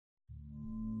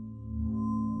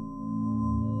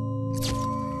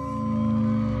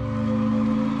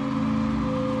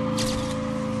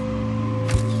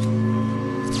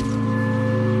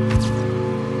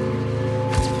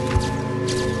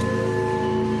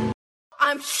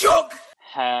I'm shook!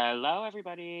 Hello,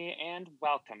 everybody, and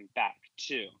welcome back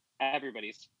to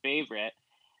everybody's favorite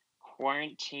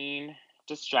quarantine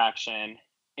distraction.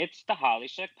 It's the Holly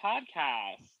Shook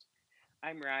Podcast.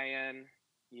 I'm Ryan,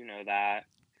 you know that.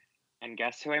 And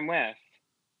guess who I'm with?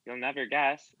 You'll never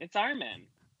guess. It's Armin.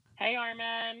 Hey,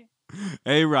 Armin.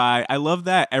 Hey, Rye. I love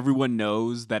that everyone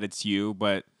knows that it's you,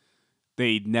 but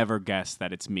they never guess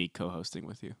that it's me co-hosting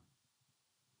with you.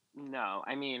 No,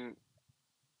 I mean,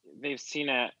 they've seen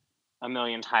it a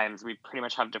million times. We pretty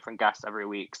much have different guests every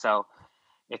week, so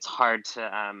it's hard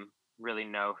to really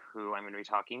know who I'm going to be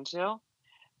talking to.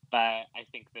 But I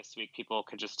think this week people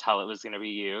could just tell it was going to be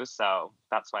you, so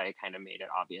that's why I kind of made it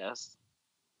obvious.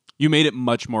 You made it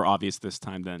much more obvious this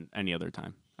time than any other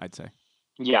time, I'd say.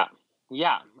 Yeah.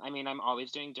 I mean, I'm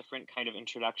always doing different kind of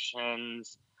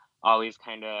introductions, always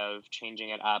kind of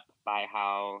changing it up by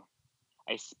how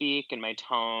I speak and my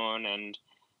tone, and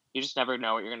you just never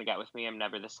know what you're going to get with me. I'm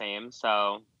never the same,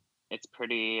 so it's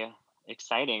pretty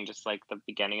exciting. Just like the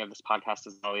beginning of this podcast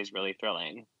is always really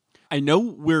thrilling. I know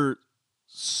we're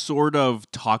sort of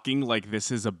talking like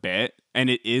this is a bit, and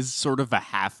it is sort of a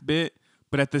half bit,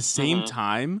 but at the same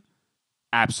time,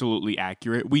 absolutely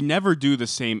accurate. We never do the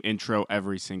same intro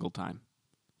every single time,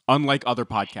 unlike other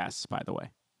podcasts, by the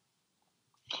way.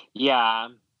 Yeah,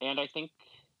 and I think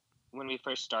when we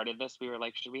first started this, we were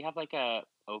like, should we have like a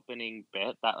opening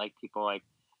bit that like people like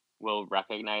will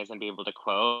recognize and be able to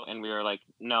quote? And we were like,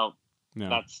 no.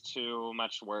 That's too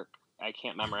much work. I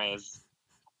can't memorize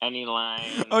any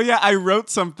line. Oh yeah, I wrote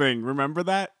something. Remember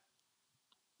that?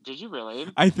 Did you really?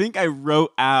 I think I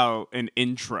wrote out an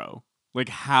intro, like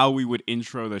how we would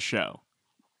intro the show.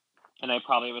 And I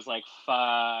probably was like,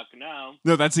 fuck, no.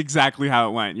 No, that's exactly how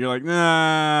it went. You're like,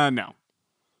 nah, no.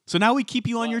 So now we keep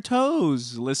you on your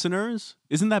toes, listeners.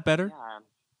 Isn't that better? Yeah,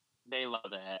 they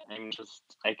love it.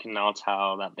 I can all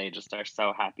tell that they just are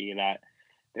so happy that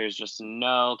there's just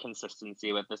no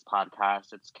consistency with this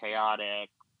podcast. It's chaotic.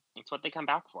 It's what they come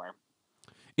back for.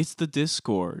 It's the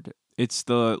Discord. It's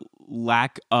the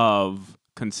lack of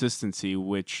consistency,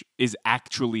 which is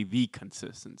actually the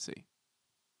consistency.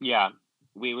 Yeah.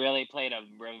 We really played a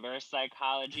reverse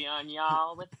psychology on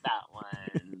y'all with that one.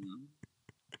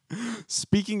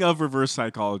 Speaking of reverse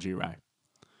psychology, Rye.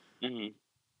 Mm-hmm.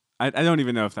 I don't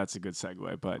even know if that's a good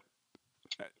segue, but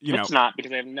it's not,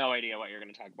 because I have no idea what you're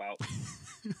going to talk about.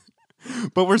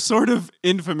 But we're sort of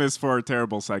infamous for a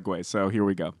terrible segue, so here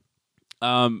we go.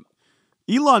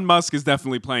 Elon Musk is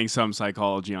definitely playing some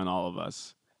psychology on all of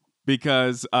us,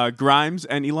 because Grimes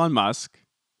and Elon Musk,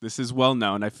 this is well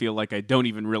known. I feel like I don't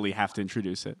even really have to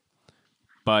introduce it,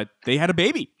 but they had a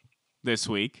baby this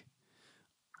week.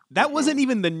 That wasn't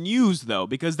even the news, though,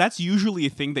 because that's usually a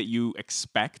thing that you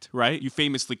expect, right? You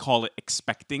famously call it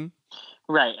expecting.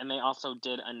 Right, and they also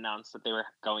did announce that they were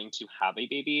going to have a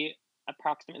baby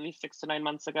approximately 6 to 9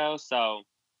 months ago, so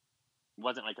it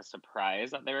wasn't like a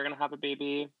surprise that they were going to have a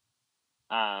baby.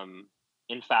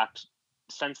 In fact,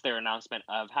 since their announcement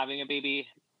of having a baby,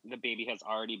 the baby has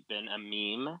already been a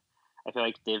meme. I feel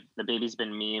like the baby's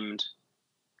been memed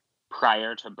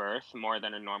prior to birth more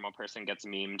than a normal person gets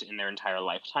memed in their entire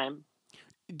lifetime.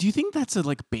 Do you think that's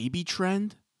a baby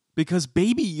trend? Because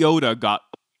Baby Yoda got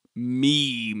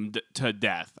memed to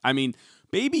death. I mean,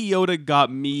 Baby Yoda got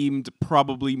memed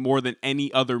probably more than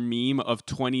any other meme of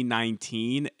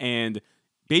 2019, and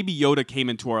Baby Yoda came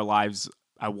into our lives,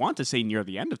 I want to say, near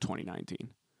the end of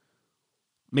 2019.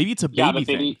 Maybe it's a baby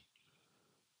thing.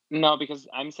 No, because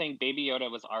I'm saying Baby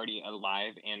Yoda was already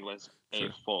alive and was a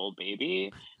full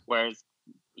baby, whereas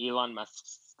Elon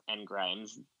Musk's and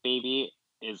Grimes' baby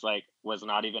was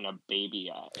not even a baby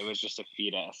yet. It was just a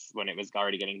fetus when it was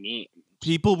already getting memed.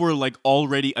 People were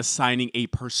already assigning a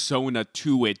persona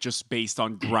to it just based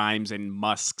on Grimes and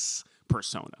Musk's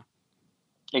persona.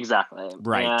 Exactly.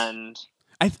 Right. And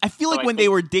I feel like when they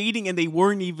were dating and they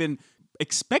weren't even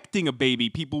expecting a baby,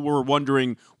 people were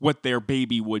wondering what their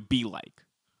baby would be like.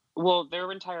 Well,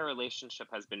 their entire relationship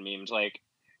has been memed.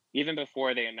 Even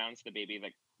before they announced the baby,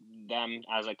 them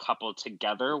as a couple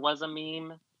together was a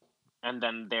meme. And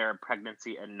then their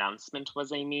pregnancy announcement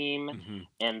was a meme. Mm-hmm.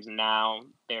 And now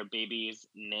their baby's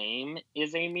name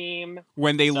is a meme.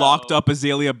 When they locked up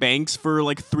Azealia Banks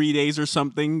for 3 days or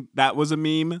something, that was a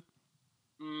meme.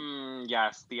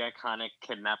 Yes, the iconic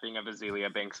kidnapping of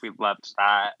Azealia Banks. We loved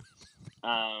that.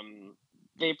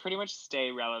 They pretty much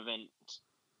stay relevant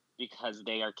because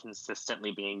they are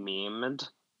consistently being memed.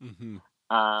 Mm-hmm.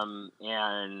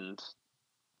 And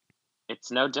it's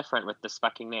no different with this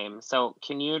fucking name. So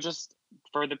can you just,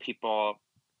 for the people,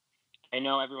 I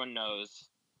know everyone knows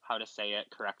how to say it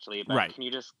correctly, but Right. can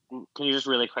you just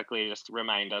really quickly just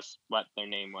remind us what their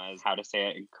name was, how to say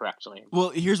it correctly? Well,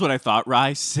 here's what I thought,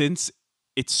 Rye. Since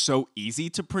it's so easy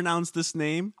to pronounce this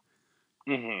name,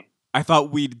 Mm-hmm. I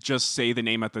thought we'd just say the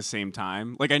name at the same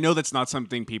time. Like, I know that's not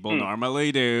something people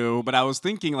normally do, but I was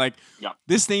thinking, like, Yeah.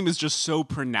 this name is just so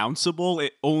pronounceable,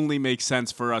 it only makes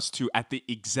sense for us to, at the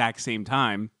exact same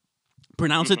time,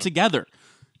 pronounce it together.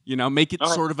 You know, make it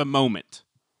sort of a moment.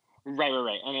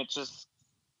 Right. And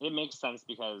it makes sense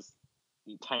because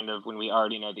kind of when we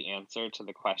already know the answer to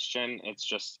the question, it's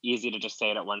just easy to just say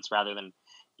it at once rather than,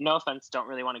 no offense, don't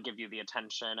really want to give you the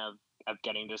attention of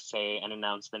getting to say and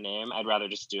announce the name. I'd rather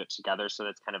just do it together so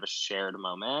that's kind of a shared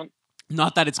moment.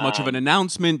 Not that it's much of an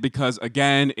announcement because,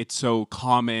 again, it's so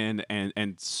common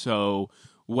and so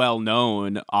well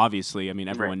known. Obviously, I mean,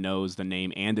 everyone knows the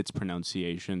name and its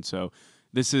pronunciation. So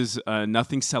this is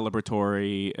nothing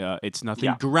celebratory. It's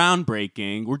nothing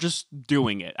groundbreaking. We're just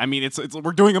doing it. I mean, it's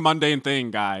we're doing a mundane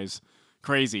thing, guys.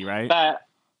 Crazy, right?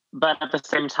 But at the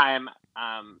same time,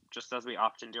 just as we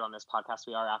often do on this podcast,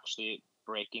 we are actually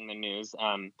breaking the news.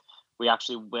 We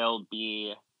actually will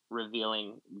be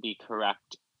revealing the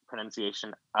correct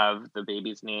pronunciation of the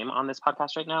baby's name on this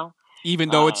podcast right now. Even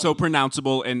though it's so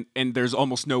pronounceable and there's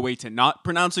almost no way to not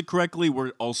pronounce it correctly,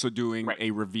 we're also doing a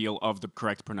reveal of the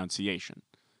correct pronunciation.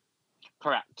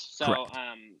 Correct. So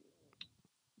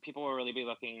people will really be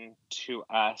looking to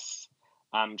us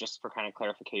just for kind of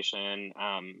clarification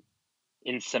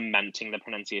in cementing the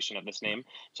pronunciation of this name.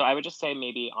 So I would just say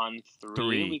maybe on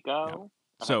three. We go. Yep. Okay.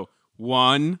 So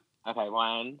 1. Okay,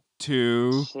 1,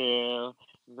 2, 2,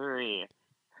 3.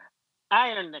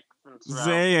 Iron Nixon's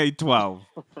Zay 12.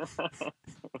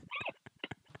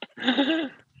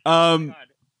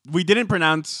 We didn't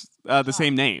pronounce the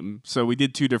same name, so we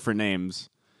did 2 different names.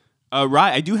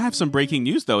 Right, I do have some breaking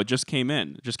news though. It just came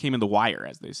in. It just came in the wire,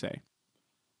 as they say.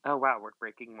 Oh wow, we're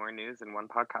breaking more news in one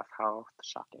podcast. How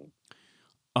shocking.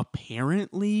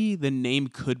 Apparently, the name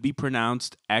could be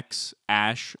pronounced X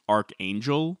Ash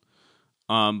Archangel,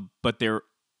 but there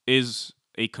is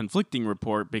a conflicting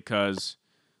report because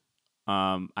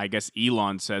I guess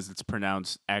Elon says it's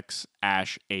pronounced X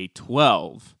Ash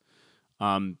A12.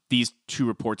 These 2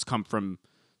 reports come from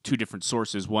 2 different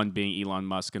sources, one being Elon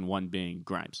Musk and one being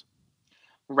Grimes.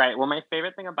 Right. Well, my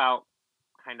favorite thing about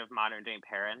kind of modern day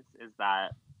parents is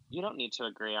that you don't need to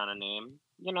agree on a name,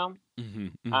 you know?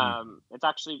 It's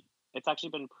actually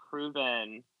been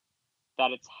proven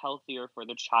that it's healthier for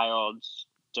the child's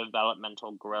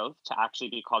developmental growth to actually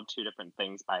be called 2 different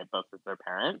things by both of their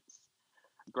parents.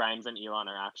 Grimes and Elon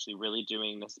are actually really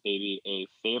doing this baby a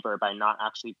favor by not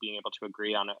actually being able to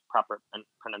agree on a proper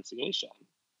pronunciation.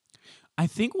 I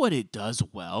think what it does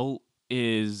well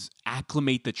is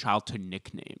acclimate the child to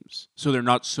nicknames so they're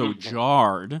not so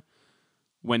jarred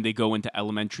when they go into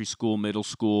elementary school, middle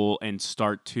school, and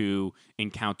start to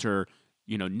encounter,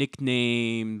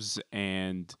 nicknames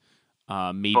and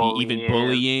maybe even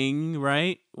bullying,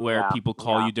 right? Where people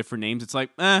call you different names. It's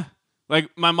like, like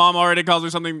my mom already calls me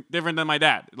something different than my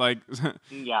dad. Like,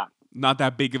 not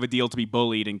that big of a deal to be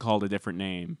bullied and called a different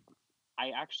name.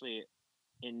 I actually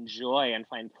enjoy and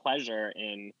find pleasure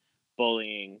in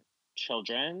bullying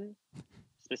children,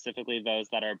 specifically those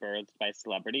that are birthed by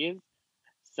celebrities.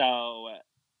 So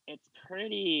it's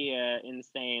pretty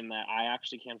insane that I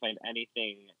actually can't find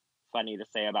anything funny to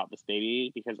say about this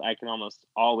baby because I can almost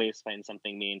always find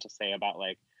something mean to say about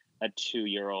like a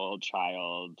 2-year-old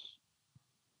child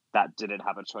that didn't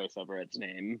have a choice over its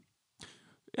name.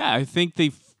 Yeah, I think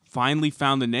they finally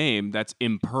found a name that's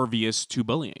impervious to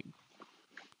bullying.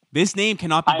 This name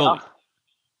cannot be bullied.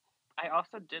 I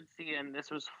also did see, and this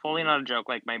was fully not a joke,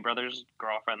 like my brother's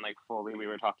girlfriend, like fully we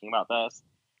were talking about this,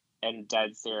 and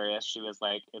dead serious, she was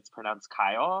like, it's pronounced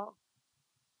Kyle.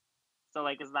 So,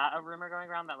 like, is that a rumor going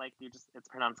around that, like, it's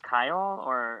pronounced Kyle,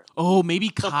 or... Oh, maybe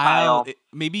Kyle.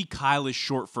 Maybe Kyle is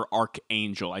short for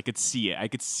Archangel. I could see it. I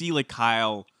could see, like,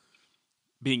 Kyle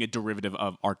being a derivative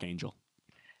of Archangel.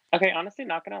 Okay, honestly,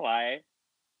 not gonna lie.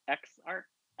 X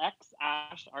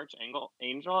Ash Archangel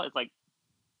is, like,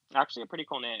 actually a pretty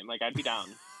cool name. Like, I'd be down.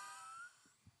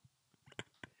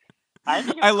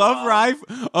 I love Rife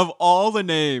of all the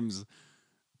names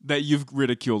that you've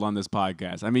ridiculed on this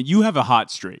podcast. I mean, you have a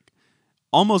hot streak.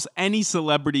 Almost any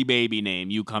celebrity baby name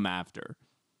you come after.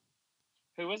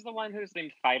 Who was the one who's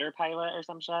named Fighter Pilot or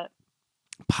some shit?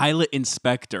 Pilot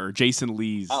Inspector, Jason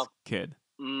Lee's kid.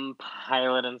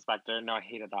 Pilot Inspector. No, I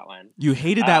hated that one. You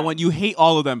hated that one. You hate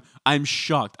all of them. I'm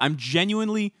shocked. I'm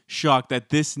genuinely shocked that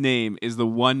this name is the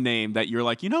one name that you're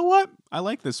like, you know what? I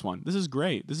like this one. This is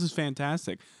great. This is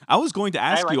fantastic. I was going to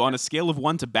ask you on a scale of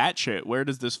 1 to batshit, where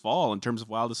does this fall in terms of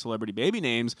wildest celebrity baby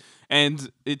names?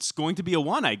 And it's going to be a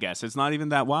 1, I guess. It's not even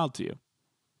that wild to you.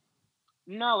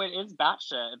 No, it is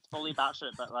batshit. It's fully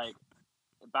batshit, but like,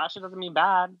 batshit doesn't mean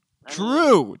bad.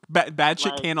 True.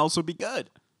 Batshit can also be good.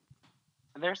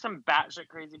 There's some batshit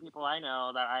crazy people I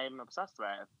know that I'm obsessed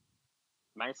with,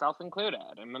 myself included.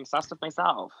 I'm obsessed with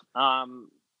myself.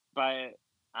 But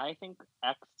I think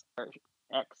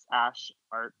X Ash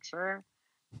Archer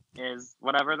is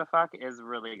whatever the fuck is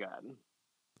really good.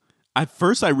 At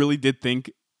first, I really did think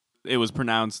it was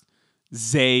pronounced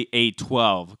Zay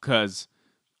 812 because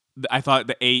I thought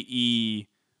the AE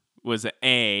was an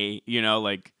A, you know,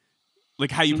 like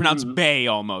how you pronounce Bay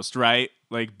almost, right?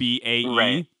 Like BAE.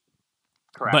 Right.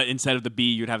 Correct. But instead of the B,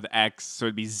 you'd have the X, so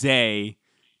it'd be Zay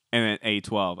and then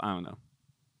A12. I don't know.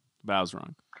 But I was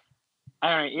wrong.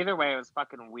 All right. Either way, it was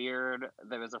fucking weird.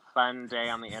 There was a fun day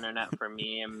on the internet for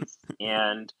memes,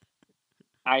 and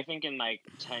I think in like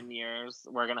 10 years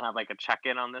we're gonna have like a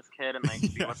check-in on this kid and like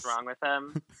see what's wrong with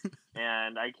him,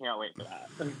 and I can't wait for that.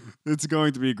 It's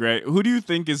going to be great. Who do you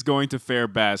think is going to fare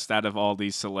best out of all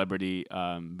these celebrity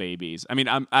babies? I mean,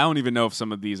 I don't even know if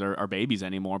some of these are babies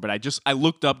anymore, but I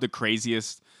looked up the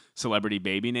craziest celebrity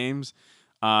baby names.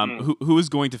 Who is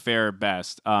going to fare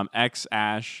best? X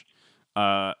Ash,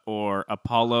 or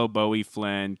Apollo Bowie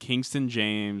Flynn, Kingston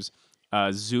James,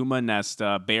 Zuma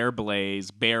Nesta, Bear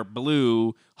Blaze, Bear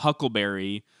Blue,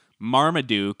 Huckleberry,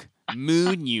 Marmaduke,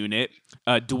 Moon Unit,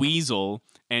 Dweezil,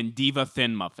 and Diva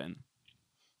Thin Muffin.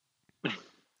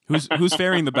 Who's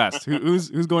faring the best? Who's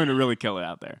going to really kill it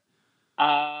out there?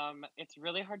 It's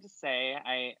really hard to say.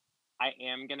 I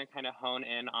am gonna kind of hone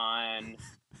in on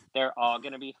they're all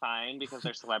gonna be fine because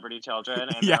they're celebrity children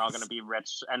and they're all gonna be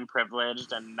rich and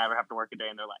privileged and never have to work a day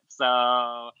in their life.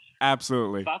 So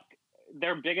absolutely, fuck.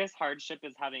 Their biggest hardship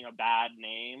is having a bad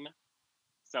name.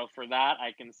 So for that,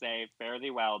 I can say fare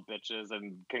thee well, bitches,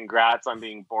 and congrats on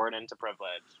being born into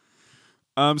privilege.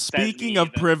 Speaking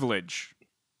of privilege,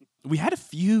 we had a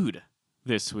feud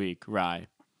this week, Rye.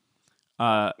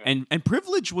 And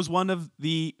privilege was one of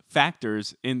the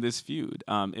factors in this feud.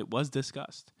 It was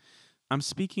discussed. I'm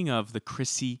speaking of the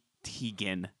Chrissy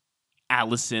Teigen,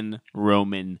 Allison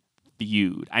Roman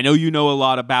feud. I know you know a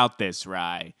lot about this,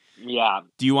 Rye. Yeah.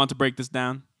 Do you want to break this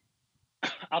down?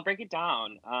 I'll break it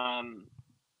down. I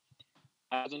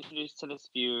was introduced to this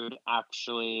feud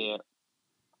actually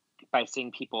by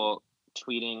seeing people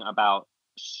tweeting about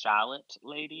Shallot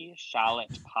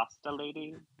Pasta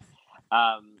Lady.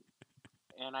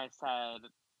 And I said,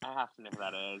 I have to know who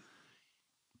that is.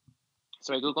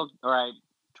 So I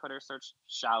Twitter searched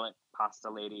Shallot Pasta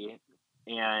Lady,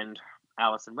 and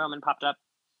Allison Roman popped up.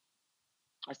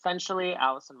 Essentially,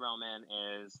 Allison Roman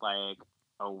is like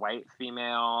a white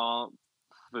female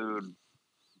food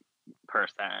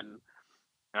person.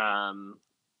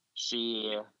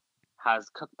 She has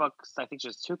cookbooks. I think she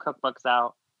has 2 cookbooks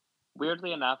out.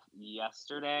 Weirdly enough,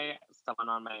 yesterday, someone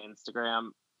on my Instagram,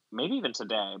 maybe even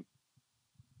today,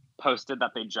 posted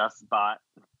that they just bought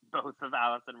both of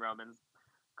Allison Roman's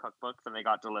cookbooks and they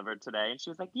got delivered today. And she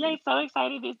was like, yay, so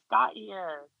excited it's got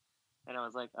here. And I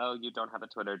was like, oh, you don't have a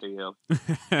Twitter, do you?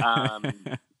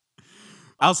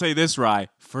 I'll say this, Rye.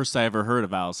 First I ever heard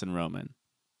of Allison Roman.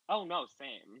 Oh, no,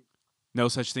 same. No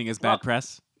such thing as bad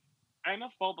press? I'm a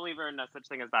full believer in no such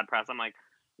thing as bad press. I'm like,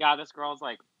 yeah, this girl's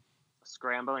like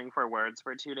scrambling for words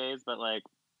for 2 days, but like,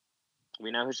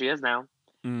 we know who she is now.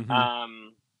 Mm-hmm.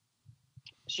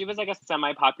 She was like a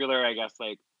semi-popular, I guess,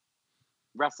 like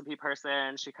recipe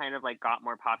person. She kind of like got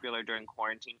more popular during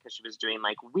quarantine because she was doing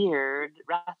like weird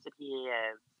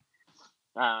recipes.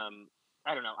 I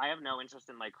don't know. I have no interest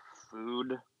in like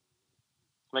food,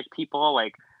 like people.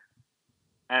 Like,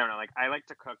 I don't know. Like, I like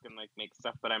to cook and like make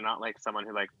stuff, but I'm not like someone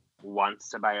who like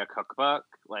wants to buy a cookbook.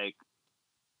 Like,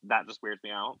 that just weirds me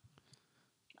out.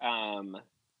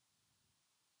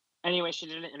 Anyway, she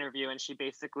did an interview and she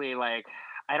basically like,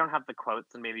 I don't have the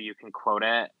quotes and maybe you can quote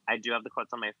it. I do have the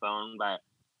quotes on my phone, but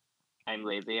I'm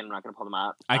lazy and I'm not going to pull them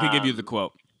up. I could give you the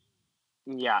quote.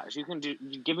 Yeah, you can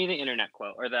give me the internet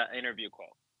quote or the interview quote.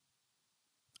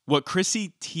 What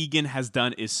Chrissy Teigen has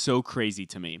done is so crazy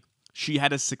to me. She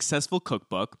had a successful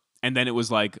cookbook and then it was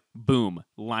like, boom,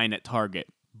 line at Target.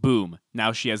 Boom.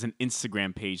 Now she has an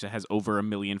Instagram page that has over 1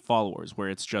 million followers where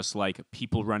it's just like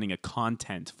people running a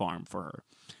content farm for her.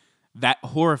 That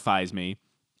horrifies me,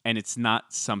 and it's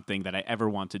not something that I ever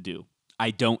want to do.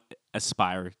 I don't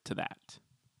aspire to that.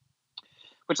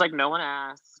 Which, like, no one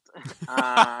asked.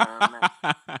 Um,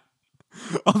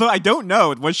 Although I don't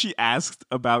know, was she asked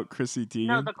about Chrissy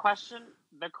no, Teigen? the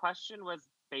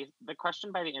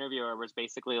question by the interviewer was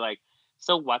basically like,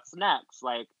 so what's next?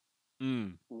 Like,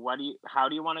 Mm. how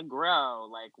do you want to grow?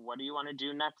 Like, what do you want to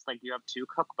do next? Like, you have 2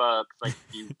 cookbooks, like,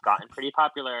 you've gotten pretty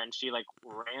popular, and she, like,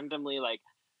 randomly, like,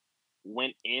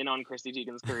 went in on Chrissy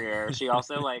Teigen's career. She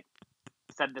also, like,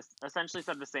 essentially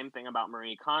said the same thing about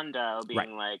Marie Kondo, Right.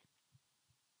 being like,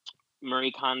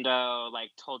 Marie Kondo,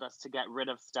 like, told us to get rid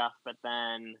of stuff, but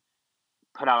then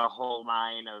put out a whole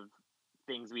line of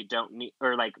things we don't need,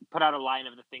 or, like, put out a line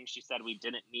of the things she said we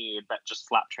didn't need, but just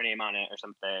slapped her name on it or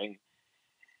something.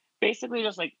 Basically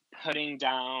just, like, putting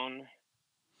down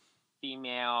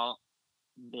female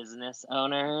business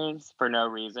owners for no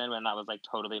reason when that was, like,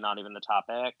 totally not even the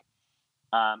topic.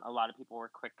 A lot of people were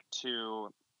quick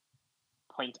to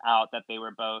point out that they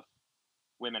were both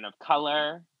women of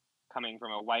color coming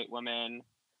from a white woman,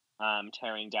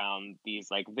 tearing down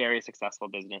these, like, very successful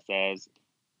businesses.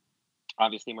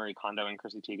 Obviously, Marie Kondo and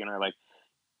Chrissy Teigen are, like,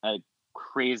 a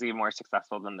crazy more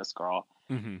successful than this girl,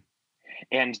 Mm-hmm.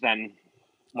 and then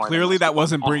more than Clearly, most that people.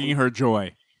 wasn't bringing her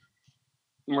joy.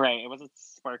 Right, it wasn't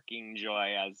sparking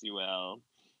joy, as you will.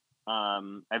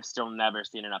 I've still never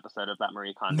seen an episode of that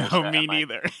Marie Kondo No, shit. me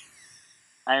neither.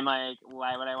 I'm like,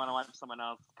 why would I want to watch someone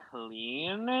else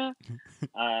clean?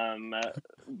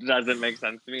 Doesn't make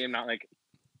sense to me. I'm not like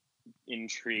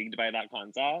intrigued by that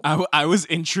concept. I was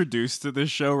introduced to this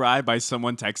show, Rye, by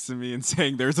someone texting me and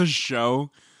saying there's a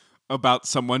show about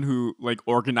someone who like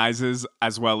organizes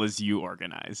as well as you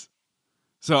organize.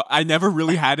 So I never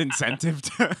really had incentive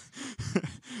to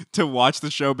to watch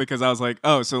the show because I was like,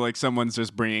 oh, so like someone's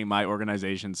just bringing my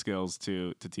organization skills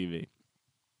to TV.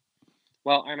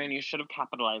 Well, I mean, you should have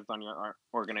capitalized on your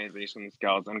organization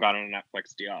skills and gotten a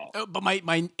Netflix deal. Oh, but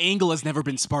my angle has never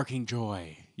been sparking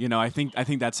joy. You know, I think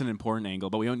that's an important angle,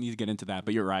 but we don't need to get into that.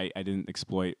 But you're right, I didn't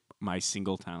exploit my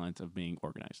single talent of being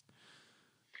organized.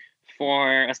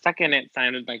 For a second, it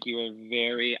sounded like you were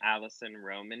very Allison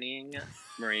Romaning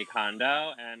Marie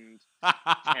Kondo and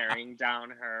tearing down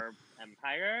her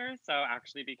empire. So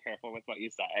actually, be careful with what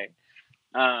you say.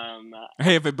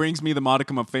 Hey, if it brings me the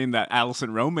modicum of fame that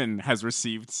Alison Roman has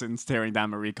received since tearing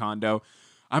down Marie Kondo,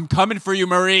 I'm coming for you,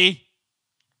 Marie.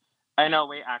 I know.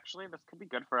 Wait, actually, this could be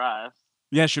good for us.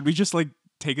 Yeah, should we just like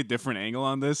take a different angle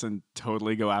on this and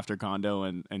totally go after Kondo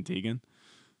and Tegan?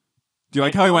 Do you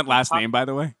like how I went last name, by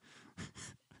the way?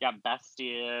 Yeah,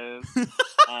 besties.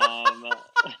 um,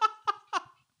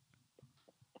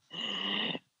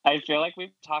 I feel like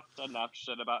we've talked enough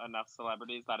shit about enough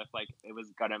celebrities that if like it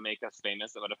was gonna make us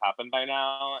famous, it would have happened by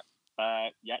now. But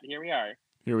yet here we are.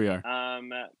 Here we are.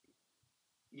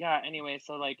 Yeah. Anyway,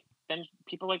 so like then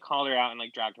people like called her out and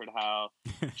like dragged her to hell.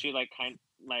 She like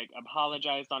like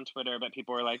apologized on Twitter, but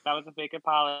people were like, "That was a fake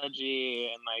apology,"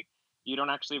 and like you don't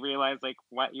actually realize like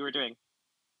what you were doing.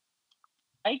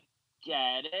 I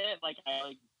get it. Like I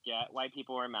like get why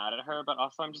people were mad at her, but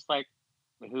also I'm just like,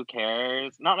 who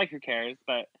cares? Not like who cares,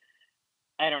 but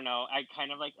I don't know. I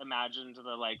kind of like imagined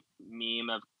the like meme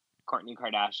of Kourtney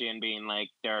Kardashian being like,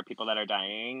 there are people that are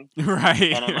dying.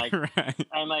 Right. And I'm like,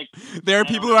 right. There are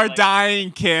people who are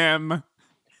dying, Kim.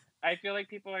 I feel like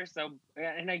people are so,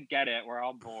 and I get it. We're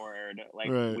all bored.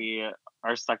 Like right. we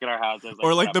are stuck in our houses. Like,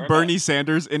 or like whatever, the Bernie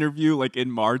Sanders interview, like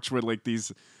in March, where like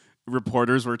these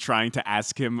reporters were trying to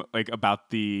ask him like about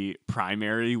the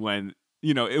primary when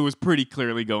you know it was pretty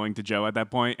clearly going to Joe at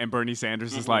that point, and Bernie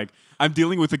Sanders is like, "I'm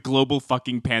dealing with a global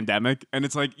fucking pandemic," and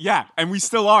it's like, yeah, and we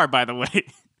still are, by the way.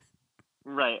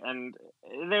 Right, and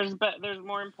there's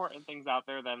more important things out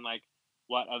there than like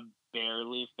what a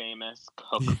barely famous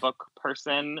cookbook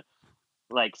person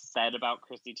like said about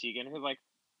Chrissy Teigen, who like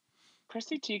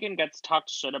Chrissy Teigen gets talked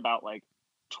shit about like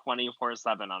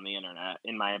 24/7 on the internet,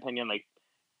 in my opinion. Like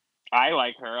I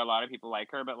like her, a lot of people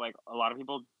like her, but like a lot of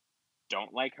people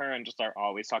don't like her and just are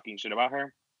always talking shit about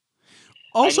her.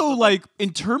 Also, like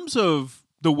in terms of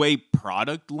the way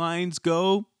product lines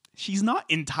go, she's not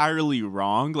entirely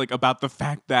wrong, like about the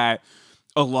fact that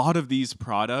a lot of these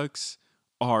products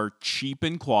are cheap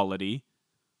in quality.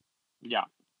 Yeah.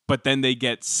 But then they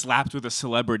get slapped with a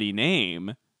celebrity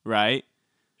name, right?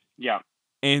 Yeah.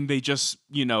 And they just,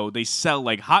 you know, they sell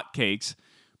like hotcakes.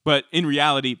 But in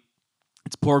reality,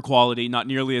 it's poor quality, not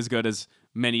nearly as good as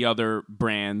many other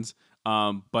brands.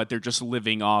 But they're just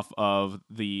living off of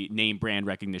the name brand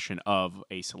recognition of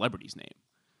a celebrity's name.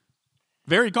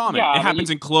 Very common. Yeah, it happens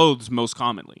in clothes most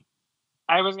commonly.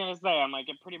 I was gonna say, I'm like,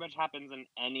 it pretty much happens in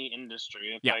any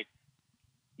industry. It's like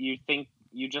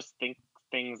you just think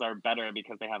things are better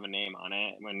because they have a name on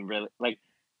it, when really, like,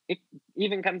 it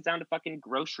even comes down to fucking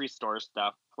grocery store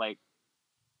stuff. Like,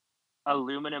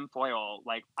 aluminum foil.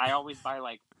 Like, I always buy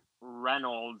like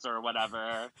Reynolds or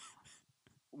whatever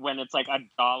when it's like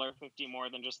 $1.50 more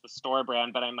than just the store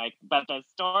brand. But I'm like, but the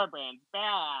store brand's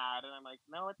bad, and I'm like,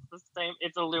 no, it's the same.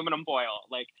 It's aluminum foil.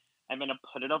 Like, I'm gonna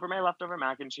put it over my leftover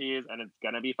mac and cheese, and it's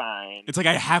gonna be fine. It's like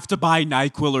I have to buy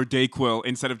NyQuil or DayQuil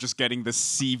instead of just getting the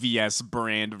CVS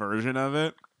brand version of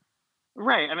it.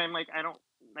 Right, and I'm like, I don't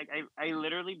like. I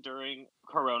literally during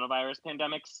coronavirus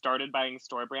pandemic started buying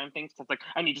store brand things because like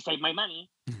I need to save my money.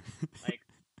 Like,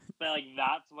 but like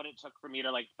that's what it took for me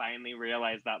to like finally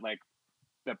realize that like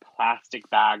the plastic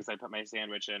bags I put my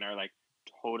sandwich in are like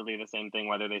totally the same thing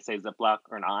whether they say Ziploc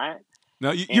or not.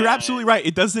 No, you're absolutely right.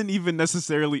 It doesn't even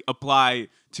necessarily apply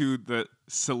to the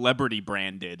celebrity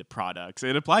branded products.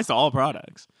 It applies to all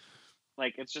products.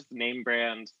 Like, it's just name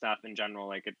brand stuff in general.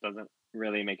 Like, it doesn't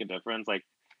really make a difference. Like,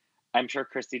 I'm sure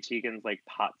Chrissy Teigen's like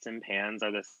pots and pans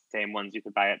are the same ones you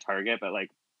could buy at Target, but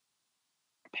like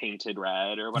painted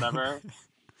red or whatever.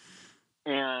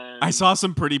 And I saw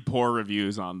some pretty poor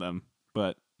reviews on them,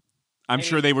 but I'm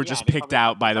sure they were just picked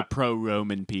out by the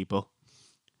pro-Roman people.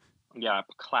 Yeah,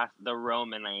 the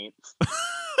Romanites.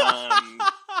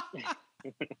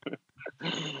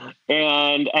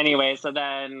 And anyway, so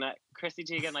then Chrissy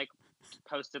Teigen like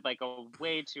posted like a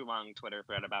way too long Twitter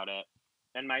thread about it.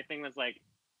 And my thing was like,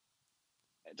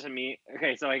 to me,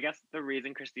 okay, so I guess the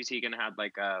reason Chrissy Teigen had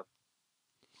like a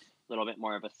little bit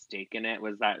more of a stake in it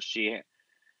was that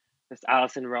this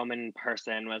Alison Roman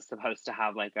person was supposed to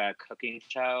have like a cooking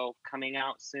show coming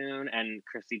out soon, and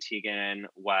Chrissy Teigen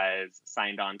was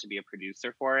signed on to be a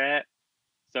producer for it.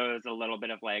 So it was a little bit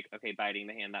of like, okay, biting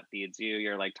the hand that feeds you.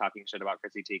 You're like talking shit about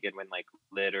Chrissy Teigen when like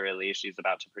literally she's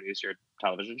about to produce your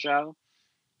television show.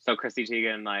 So Chrissy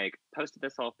Teigen like posted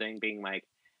this whole thing being like,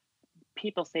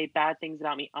 people say bad things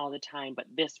about me all the time, but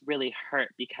this really hurt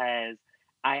because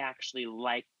I actually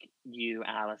like you,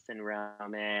 Alison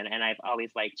Roman, and I've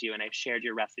always liked you, and I've shared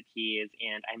your recipes,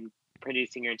 and I'm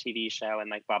producing your TV show, and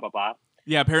like blah blah blah.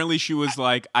 Yeah, apparently she was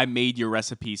like, I made your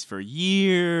recipes for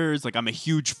years. Like, I'm a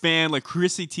huge fan. Like,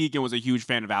 Chrissy Teigen was a huge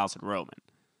fan of Alison Roman.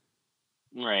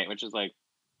 Right, which is like,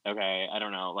 okay, I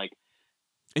don't know. Like,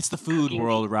 it's the food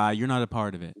world, Rye. You're not a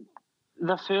part of it.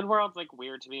 The food world's like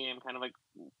weird to me. I'm kind of like,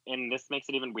 and this makes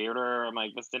it even weirder. I'm like,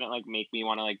 this didn't like make me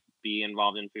want to like be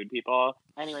involved in food people.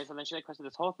 Anyway, so then she like posted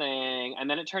this whole thing, and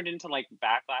then it turned into like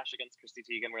backlash against Chrissy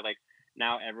Teigen, where like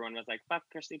now everyone was like, fuck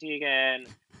Chrissy Teigen.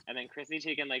 And then Chrissy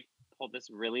Teigen like pulled this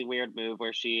really weird move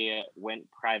where she went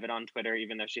private on Twitter,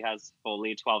 even though she has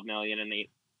fully 12.8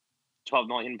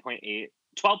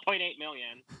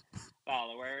 million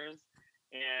followers,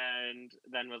 and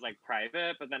then was like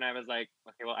private. But then I was like,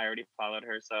 okay, well, I already followed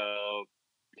her, so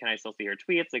can I still see her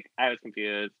tweets? Like, I was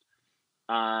confused.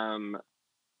 And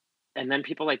then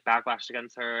people like backlashed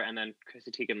against her, and then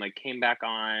Chrissy Teigen like came back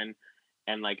on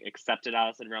and like accepted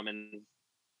Alison Roman's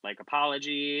like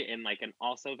apology in like an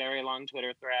also very long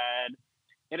Twitter thread.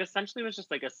 It essentially was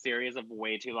just like a series of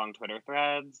way too long Twitter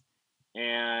threads,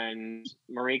 and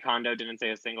Marie Kondo didn't say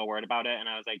a single word about it, and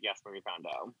I was like, yes, Marie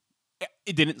Kondo.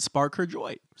 It didn't spark her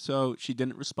joy, so she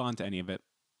didn't respond to any of it.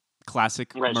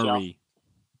 Classic right, Marie.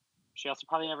 She also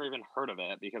probably never even heard of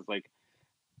it, because like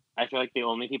I feel like the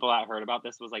only people that heard about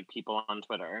this was like people on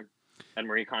Twitter, and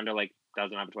Marie Kondo like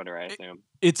doesn't have Twitter, I assume.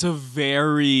 It's a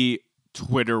very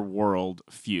Twitter world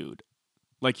feud.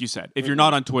 Like you said, if you're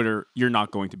not on Twitter, you're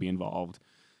not going to be involved.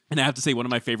 And I have to say, one of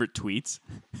my favorite tweets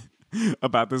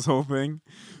about this whole thing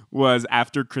was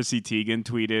after Chrissy Teigen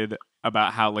tweeted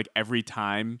about how like every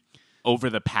time over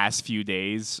the past few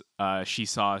days she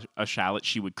saw a shallot,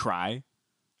 she would cry.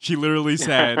 She literally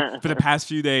said, for the past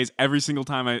few days, every single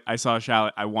time I saw a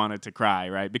shallot, I wanted to cry,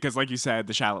 right? Because like you said,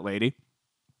 the shallot lady.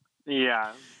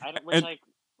 Yeah.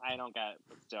 I don't get,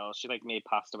 but still. She like made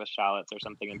pasta with shallots or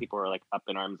something, and people were like up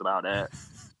in arms about it.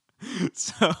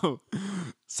 So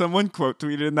someone quote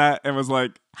tweeted that and was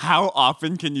like, how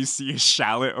often can you see a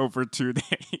shallot over 2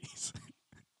 days?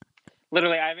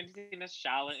 Literally, I haven't seen a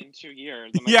shallot in 2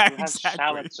 years. I'm like, yeah, who has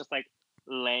shallots just like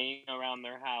laying around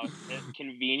their house,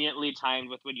 conveniently timed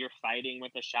with when you're fighting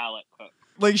with a shallot cook.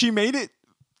 Like, she made it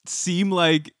seem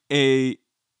like a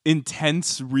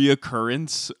intense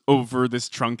reoccurrence over this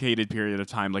truncated period of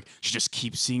time. Like, she just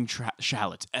keeps seeing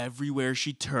shallots everywhere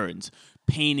she turns.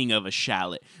 Painting of a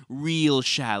shallot, real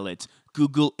shallots,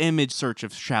 Google image search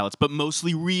of shallots, but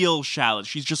mostly real shallots.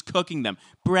 She's just cooking them.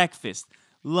 Breakfast,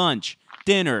 lunch,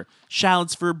 dinner,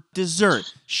 shallots for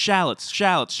dessert, shallots.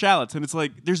 And it's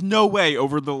like, there's no way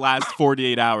over the last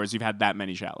 48 hours you've had that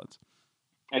many shallots.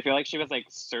 I feel like she was like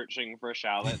searching for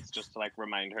shallots just to like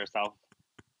remind herself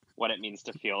what it means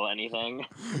to feel anything.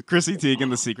 Chrissy Teigen,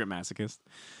 the secret masochist.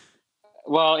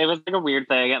 Well, it was like a weird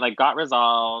thing. It like got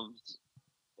resolved.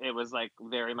 It was like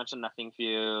very much a nothing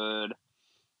feud, Yeah,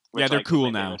 which they're like is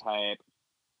cool my now. favorite type.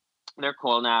 They're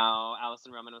cool now.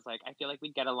 Allison Roman was like, I feel like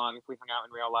we'd get along if we hung out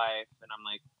in real life, and I'm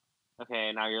like,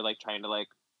 okay, now you're like trying to like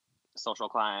social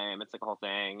climb. It's like a whole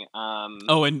thing.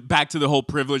 Oh, and back to the whole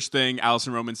privilege thing.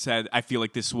 Allison Roman said, I feel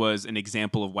like this was an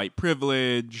example of white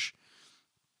privilege.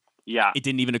 Yeah. It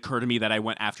didn't even occur to me that I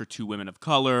went after two women of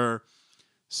color.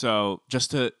 So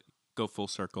just to go full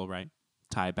circle, right?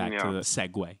 Tie back to Yeah. the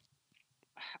segue.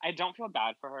 I don't feel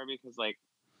bad for her because like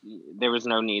there was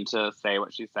no need to say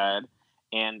what she said,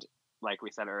 and like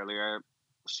we said earlier,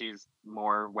 she's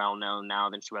more well known now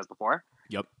than she was before.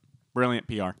 Yep. Brilliant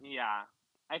PR. Yeah,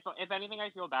 if anything, I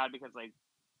feel bad because like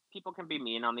people can be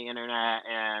mean on the internet,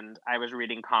 and I was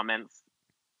reading comments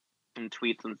and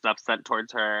tweets and stuff sent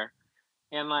towards her,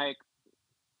 and like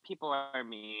people are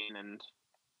mean, and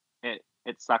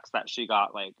it sucks that she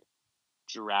got like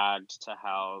dragged to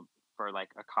hell for like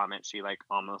a comment she like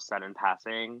almost said in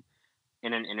passing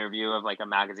in an interview of like a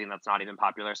magazine that's not even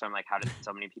popular. So I'm like, how did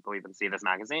so many people even see this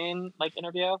magazine like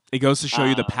interview? It goes to show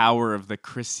you the Um, power of the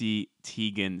Chrissy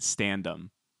Teigen standum.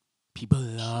 People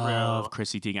love True.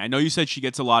 Chrissy Teigen. I know you said she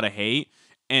gets a lot of hate,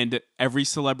 and every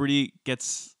celebrity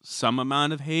gets some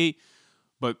amount of hate,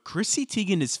 but Chrissy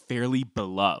Teigen is fairly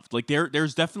beloved. Like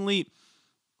there's definitely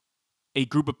a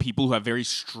group of people who have very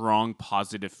strong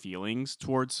positive feelings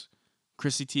towards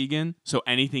Chrissy Teigen. So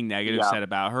anything negative Yeah. said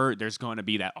about her, there's going to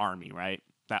be that army, right?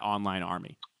 That online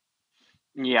army.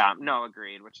 Yeah. No,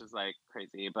 agreed, which is like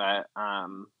crazy. But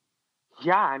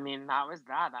yeah, I mean, that was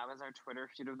that. That was our Twitter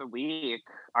feud of the week.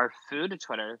 Our food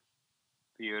Twitter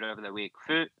feud of the week.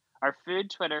 Our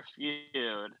food Twitter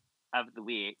feud of the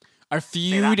week. Our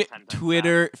Say that feud, sentence,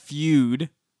 Twitter feud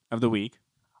of the week.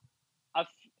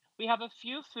 We have a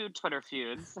few food Twitter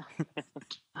feuds.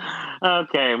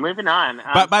 Okay, moving on.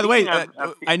 But by the way, Speaking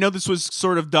of I know this was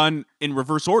sort of done in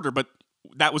reverse order, but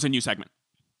that was a new segment.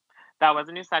 that was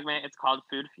a new segment. It's called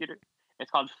Food Feud. It's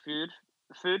called Food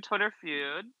Twitter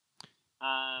Feud.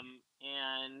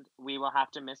 And we will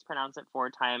have to mispronounce it 4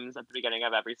 times at the beginning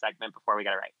of every segment before we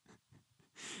get it right.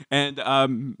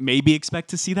 And maybe expect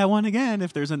to see that one again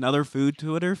if there's another food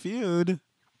Twitter feud.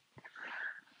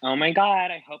 Oh my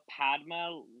god, I hope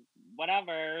Padma,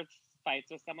 whatever, fights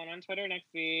with someone on Twitter next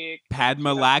week.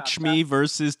 Padma Lakshmi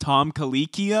versus Tom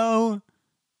Colicchio.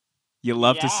 You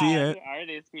love to see it. Who are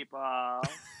these people?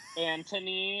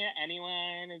 Anthony,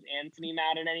 anyone? Is Anthony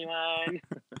mad at anyone?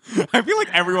 I feel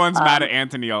like everyone's mad at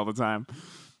Anthony all the time.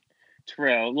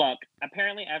 True. Look,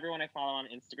 apparently everyone I follow on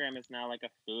Instagram is now like a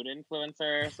food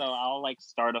influencer, so I'll like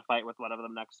start a fight with one of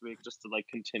them next week just to like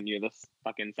continue this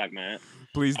fucking segment.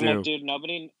 Please do. I'm like, dude,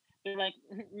 they're like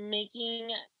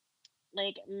making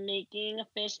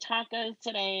fish tacos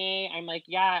today. I'm like,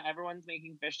 yeah, everyone's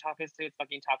making fish tacos today. It's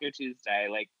fucking Taco Tuesday.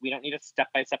 Like, we don't need a step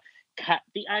by step. Cut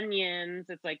the onions.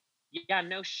 It's like, yeah,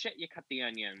 no shit, you cut the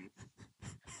onions.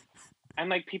 And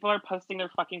like people are posting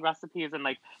their fucking recipes and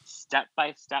like step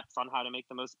by steps on how to make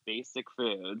the most basic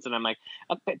foods. And I'm like,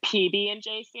 a PB and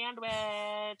J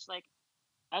sandwich. Like,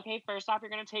 okay, first off, you're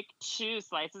gonna take 2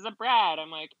 slices of bread. I'm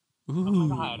like, Ooh. oh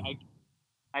my god,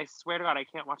 I swear to God, I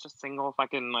can't watch a single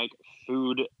fucking like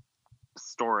food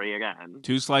story again.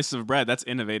 2 slices of bread. That's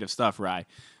innovative stuff, Rye.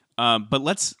 But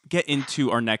let's get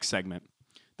into our next segment.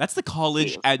 That's the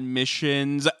college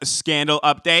admissions scandal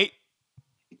update.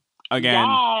 Again,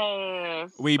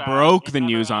 yes, we broke the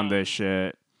news on this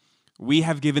shit. We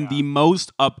have given the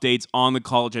most updates on the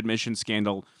college admission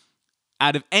scandal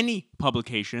out of any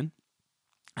publication,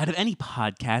 out of any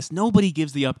podcast. Nobody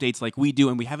gives the updates like we do,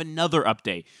 and we have another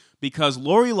update because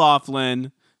Lori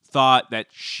Loughlin thought that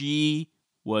she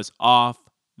was off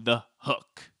the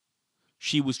hook.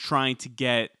 She was trying to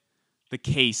get the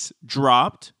case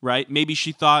dropped, right? Maybe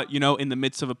she thought, in the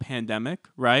midst of a pandemic,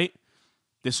 right?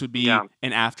 This would be an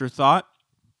afterthought.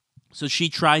 So she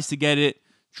tries to get it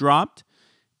dropped.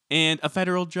 And a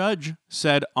federal judge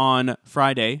said on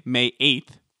Friday, May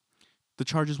 8th, the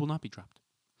charges will not be dropped.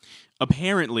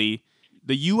 Apparently,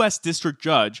 the U.S. District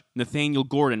Judge, Nathaniel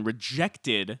Gordon,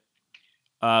 rejected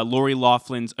Lori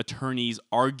Loughlin's attorney's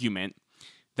argument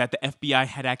that the FBI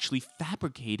had actually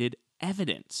fabricated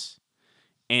evidence.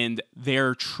 And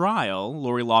their trial,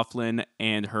 Lori Loughlin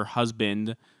and her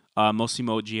husband,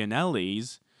 Mossimo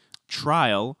Gianelli's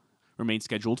trial, remains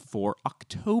scheduled for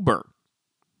October.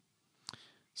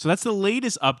 So that's the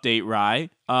latest update, Rye.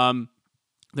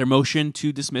 Their motion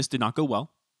to dismiss did not go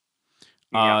well.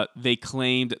 They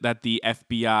claimed that the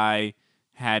FBI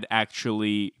had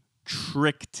actually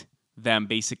tricked them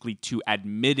basically to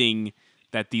admitting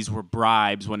that these were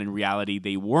bribes when in reality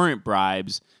they weren't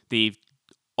bribes. They've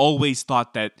always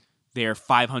thought that their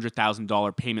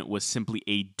 $500,000 payment was simply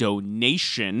a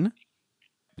donation.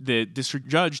 The district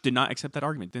judge did not accept that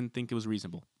argument, didn't think it was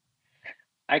reasonable.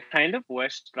 I kind of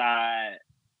wished that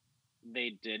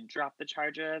they did drop the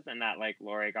charges and that like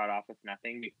Lori got off with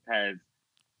nothing, because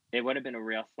it would have been a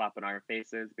real slap in our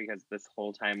faces, because this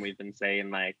whole time we've been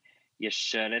saying like, you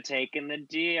should have taken the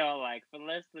deal like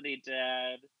Felicity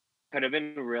did. Could have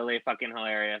been really fucking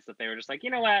hilarious if they were just like, you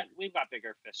know what, we've got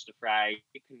bigger fish to fry.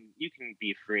 You can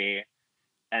be free,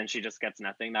 and she just gets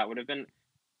nothing. That would have been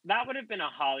a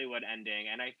Hollywood ending,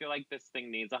 and I feel like this thing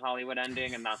needs a Hollywood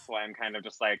ending, and that's why I'm kind of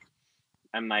just like,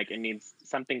 it needs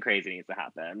something crazy needs to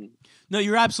happen. No,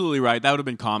 you're absolutely right. That would have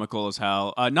been comical as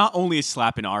hell. Not only a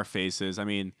slap in our faces. I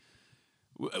mean,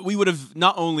 we would have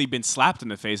not only been slapped in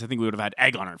the face. I think we would have had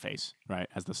egg on our face, right?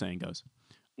 As the saying goes.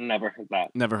 Never heard that.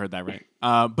 Never heard that, right?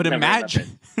 But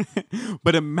imagine,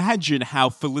 but imagine how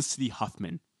Felicity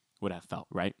Huffman would have felt,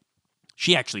 right?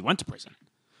 She actually went to prison,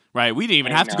 right? We didn't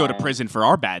even have to go to prison for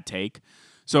our bad take.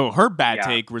 So her bad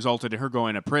take resulted in her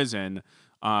going to prison,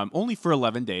 only for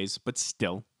 11 days, but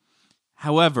still.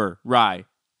 However, Rye,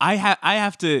 I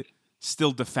have to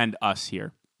still defend us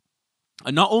here.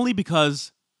 Not only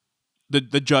because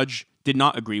the judge did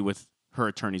not agree with her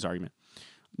attorney's argument.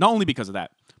 Not only because of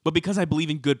that, but because I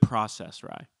believe in good process,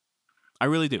 Rye. I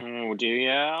really do. Oh, do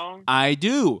you? I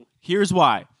do. Here's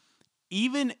why.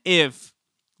 Even if,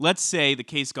 let's say, the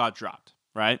case got dropped,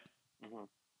 right?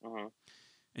 Mm-hmm. Mm-hmm.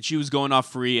 And she was going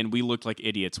off free and we looked like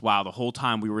idiots. Wow, the whole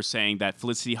time we were saying that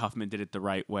Felicity Huffman did it the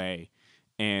right way.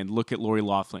 And look at Lori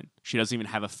Loughlin. She doesn't even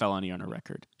have a felony on her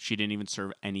record. She didn't even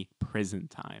serve any prison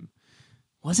time.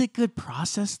 Was it good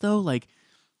process, though? Like,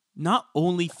 not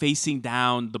only facing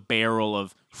down the barrel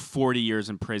of 40 years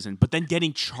in prison, but then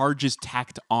getting charges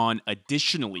tacked on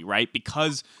additionally, right?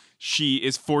 Because she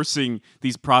is forcing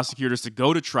these prosecutors to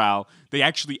go to trial, they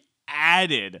actually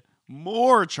added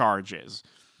more charges.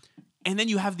 And then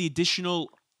you have the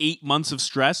additional 8 months of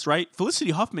stress, right?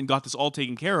 Felicity Huffman got this all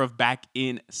taken care of back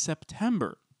in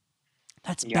September.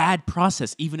 That's bad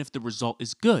process, even if the result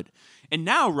is good. And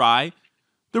now, Rye,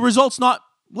 the result's not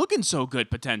looking so good,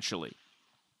 potentially.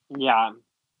 Yeah.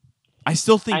 I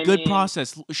still think good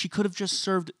process. She could have just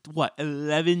served,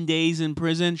 11 days in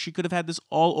prison? She could have had this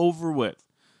all over with.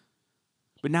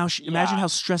 But now, imagine how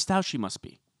stressed out she must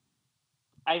be.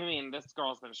 I mean, this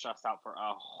girl's been stressed out for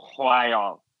a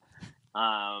while.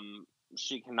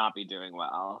 She cannot be doing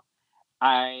well.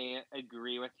 I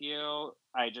agree with you.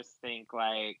 I just think,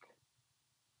 like,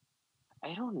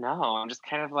 I don't know. I'm just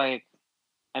kind of like,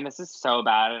 and this is so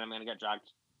bad, and I'm going to get dragged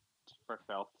for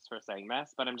filth for saying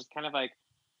this, but I'm just kind of like,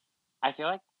 I feel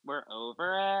like we're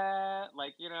over it.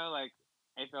 Like, like,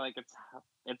 I feel like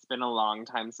it's been a long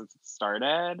time since it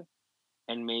started,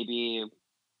 and maybe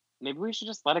we should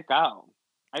just let it go.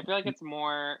 I feel like it's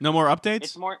more... No more updates?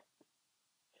 It's more...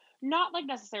 Not like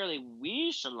necessarily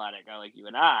we should let it go, like you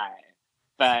and I,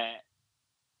 but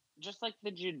just like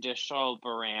the judicial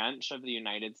branch of the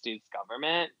United States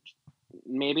government,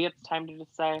 maybe it's time to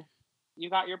just say,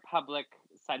 you got your public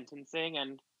sentencing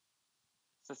and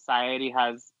society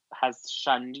has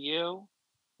shunned you.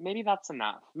 Maybe that's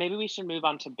enough. Maybe we should move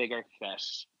on to bigger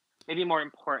fish. Maybe more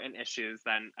important issues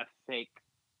than a fake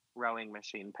rowing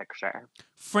machine picture.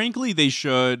 Frankly, they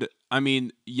should. I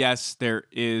mean, yes, there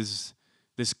is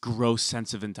this gross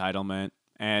sense of entitlement,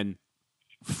 and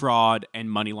fraud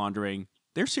and money laundering.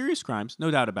 They're serious crimes,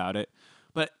 no doubt about it.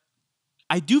 But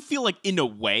I do feel like, in a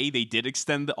way, they did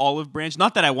extend the olive branch.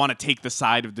 Not that I want to take the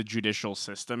side of the judicial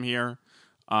system here.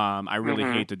 I really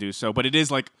hate to do so. But it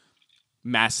is like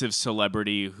massive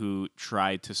celebrity who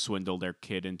tried to swindle their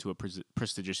kid into a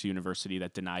prestigious university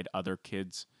that denied other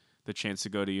kids the chance to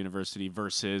go to university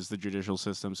versus the judicial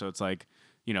system. So it's like,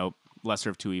 lesser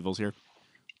of two evils here.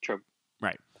 True.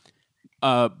 Right.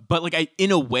 But like,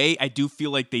 in a way, I do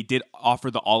feel like they did offer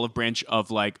the olive branch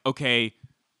of like, okay,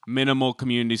 minimal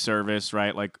community service,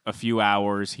 right? Like a few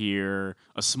hours here,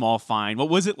 a small fine. What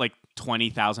was it? Like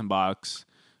 $20,000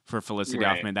 for Felicity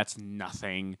Huffman. That's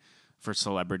nothing for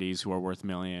celebrities who are worth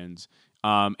millions.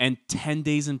 And 10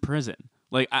 days in prison.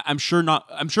 Like, I'm sure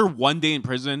 1 day in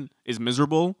prison is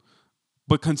miserable,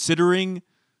 but considering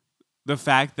the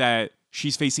fact that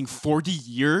she's facing 40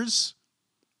 years,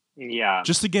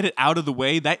 just to get it out of the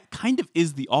way, that kind of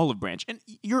is the olive branch. And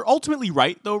you're ultimately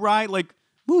right, though, right? Like,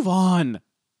 move on.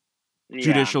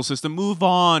 Judicial system, move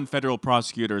on, federal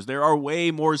prosecutors. There are way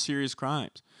more serious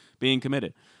crimes being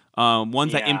committed.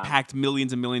 Ones that impact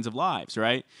millions and millions of lives,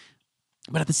 right?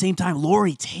 But at the same time,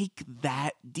 Lori, take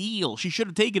that deal. She should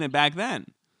have taken it back then.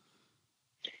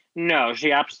 No,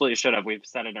 she absolutely should have. We've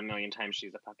said it a million times.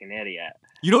 She's a fucking idiot.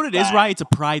 You know what it is, But right? It's a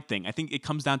pride thing. I think it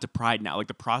comes down to pride now. Like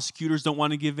the prosecutors don't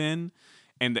want to give in,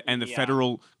 and the yeah,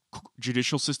 federal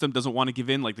judicial system doesn't want to give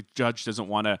in. Like the judge doesn't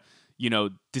want to,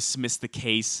 dismiss the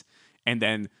case, and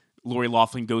then Lori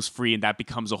Loughlin goes free, and that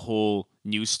becomes a whole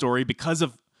news story because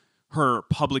of her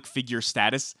public figure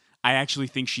status. I actually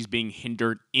think she's being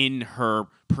hindered in her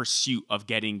pursuit of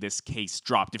getting this case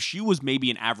dropped. If she was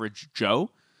maybe an average Joe,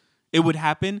 it would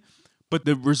happen. But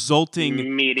the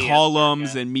resulting media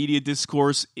columns circus. and media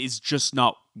discourse is just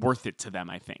not worth it to them,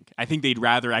 I think. I think they'd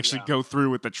rather actually Yeah. go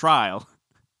through with the trial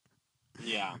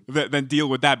Yeah. than deal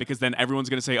with that, because then everyone's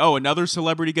going to say, oh, another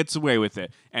celebrity gets away with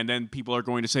it. And then people are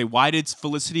going to say, why did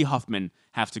Felicity Huffman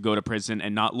have to go to prison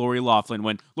and not Lori Loughlin,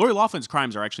 when Lori Loughlin's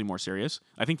crimes are actually more serious?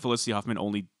 I think Felicity Huffman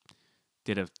only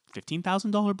did a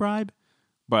 $15,000 bribe,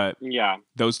 but Yeah.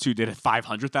 those two did a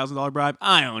 $500,000 bribe.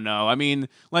 I don't know. I mean,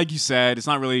 like you said, it's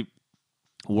not really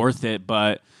worth it,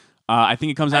 but I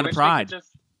think it comes down to pride.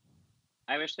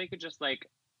 I wish they could just like,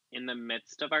 in the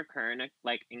midst of our current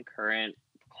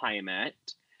climate,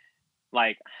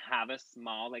 like have a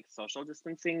small like social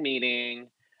distancing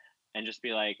meeting and just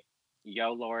be like,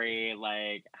 yo, Lori,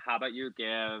 like, how about you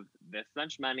give this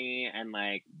much money and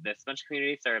like this much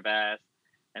community service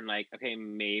and like, okay,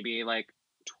 maybe like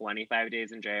 25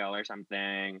 days in jail or something,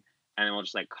 and then we'll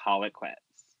just like call it quits.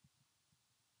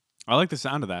 I like the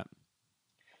sound of that.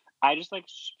 I just like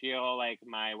feel like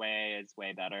my way is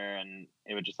way better, and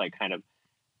it would just like kind of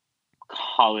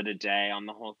call it a day on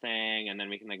the whole thing, and then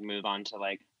we can like move on to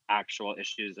like actual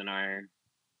issues in our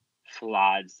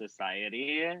flawed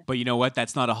society. But you know what?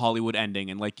 That's not a Hollywood ending.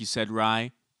 And like you said,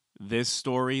 Rye, this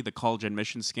story, the college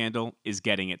admission scandal, is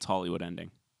getting its Hollywood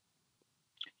ending.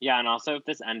 Yeah, and also if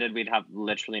this ended, we'd have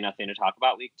literally nothing to talk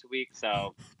about week to week.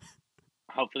 So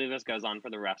hopefully this goes on for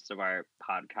the rest of our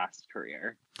podcast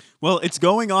career. Well, it's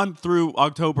going on through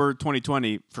October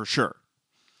 2020 for sure.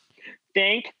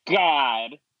 Thank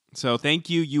God. So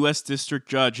thank you, U.S. District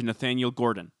Judge Nathaniel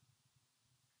Gordon.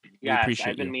 Yes, appreciate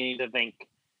I've been you. meaning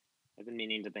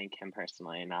to thank him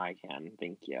personally, and now I can.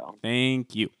 Thank you.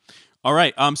 Thank you. All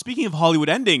right. Speaking of Hollywood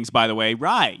endings, by the way,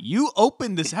 Rye, you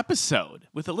opened this episode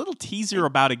with a little teaser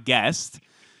about a guest.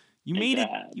 You made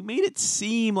it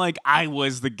seem like I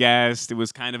was the guest. It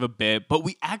was kind of a bit, but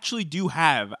we actually do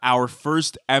have our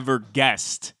first ever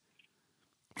guest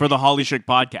for the Holly Chic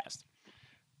podcast.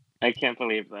 I can't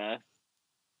believe this.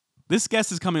 This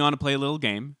guest is coming on to play a little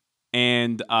game,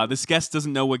 and this guest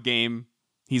doesn't know what game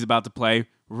he's about to play.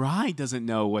 Rye doesn't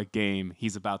know what game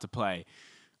he's about to play.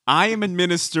 I am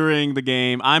administering the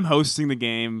game. I'm hosting the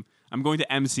game. I'm going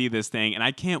to MC this thing, and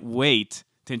I can't wait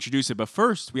to introduce it. But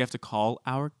first, we have to call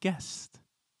our guest.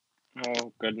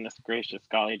 Oh, goodness gracious,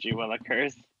 golly gee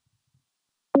willikers.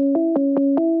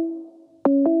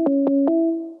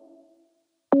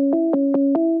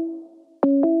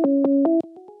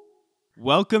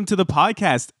 Welcome to the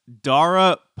podcast,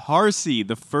 Dara Parsi,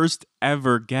 the first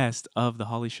ever guest of the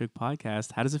Holly Chic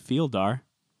podcast. How does it feel, Dar?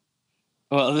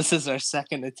 Well, this is our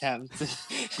second attempt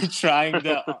trying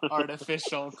the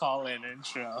artificial call-in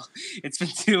intro. It's been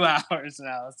 2 hours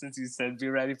now since you said be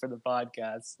ready for the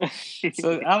podcast.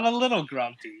 So I'm a little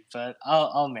grumpy, but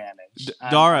I'll manage.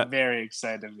 Dara, I'm very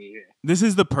excited to be here. This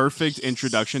is the perfect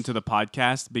introduction to the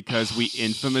podcast because we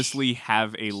infamously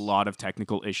have a lot of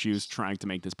technical issues trying to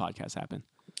make this podcast happen.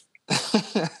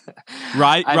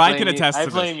 Rye can attest to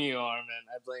this. I blame you, Armin.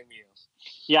 I blame you.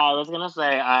 Yeah, I was going to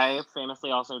say, I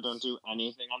famously also don't do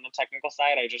anything on the technical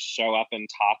side. I just show up and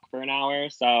talk for an hour.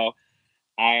 So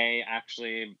I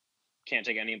actually can't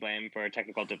take any blame for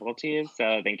technical difficulties.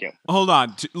 So thank you. Hold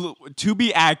on. To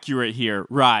be accurate here,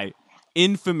 Rye,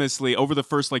 infamously, over the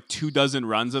first 24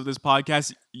 runs of this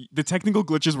podcast, the technical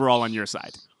glitches were all on your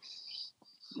side.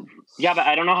 Yeah, but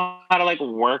I don't know how to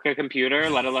work a computer,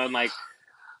 let alone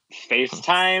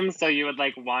FaceTime. So you would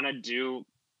want to do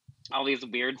all these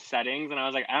weird settings, and I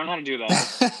was like, I don't know how to do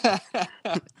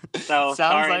that. So sounds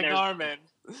sorry, like Armin.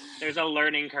 There's a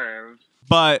learning curve.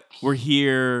 But we're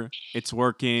here. It's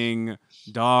working.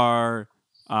 Dar,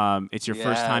 it's your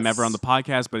first time ever on the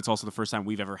podcast, but it's also the first time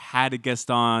we've ever had a guest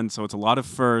on, so it's a lot of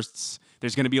firsts.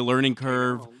 There's going to be a learning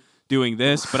curve doing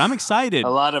this, but I'm excited. A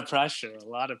lot of pressure.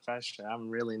 I'm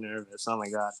really nervous. Oh my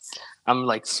God. I'm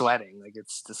sweating.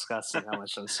 It's disgusting how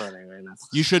much I'm sweating right now.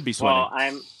 You should be sweating.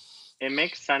 Well, it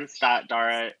makes sense that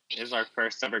Dara is our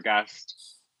first ever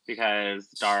guest because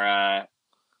Dara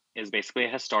is basically a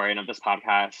historian of this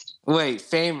podcast. Wait,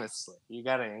 famously. You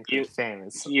got to include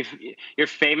famously. You're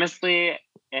famously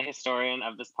a historian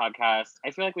of this podcast.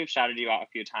 I feel like we've shouted you out a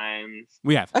few times.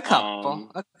 We have. A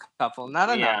couple. Not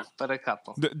enough, but a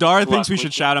couple. Dara thinks we Look,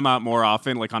 should shout him out more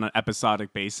often, like on an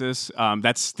episodic basis.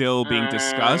 That's still being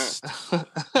discussed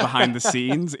behind the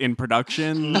scenes in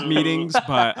production meetings,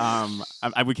 but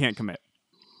we can't commit.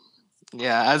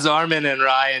 Yeah, as Armin and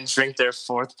Ryan drink their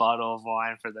fourth bottle of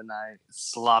wine for the night,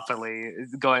 sloppily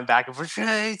going back and forth. Should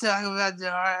I talk about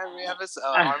Dara every episode?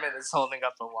 Armin is holding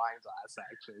up a wine glass,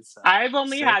 actually. So. I've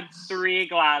only had 3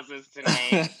 glasses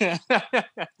tonight.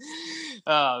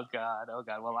 Oh God.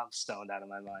 Well, I'm stoned out of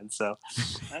my mind. So.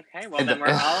 Okay, well then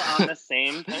we're all on the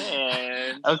same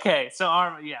page. Okay, so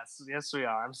Armin, yes, we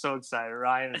are. I'm so excited.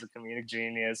 Ryan is a comedic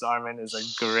genius. Armin is a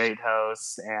great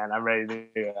host, and I'm ready to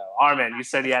go. Armin, you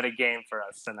said you had a game for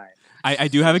us tonight. I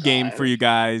do have a game for you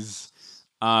guys.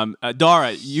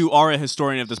 Dara, you are a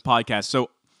historian of this podcast,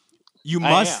 so you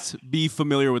must be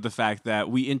familiar with the fact that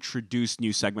we introduce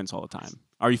new segments all the time.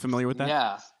 Are you familiar with that?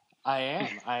 Yeah, I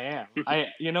am.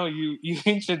 You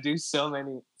introduce so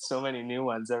many new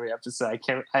ones every episode.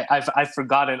 I've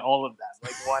forgotten all of them.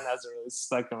 Like one hasn't really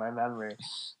stuck in my memory.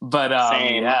 But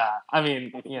Same. yeah, I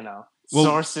mean,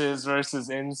 sources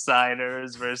versus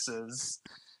insiders versus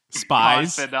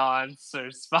Spies. confidants or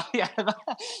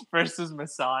versus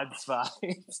Mossad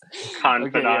spies.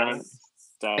 Confidants.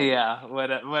 Yeah,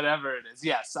 whatever it is.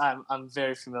 Yes, I'm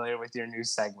very familiar with your new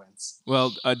segments.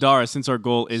 Well, Dara, since our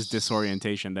goal is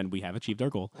disorientation, then we have achieved our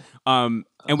goal. And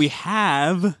we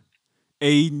have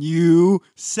a new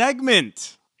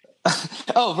segment.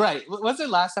 Oh, right. Was it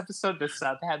last episode the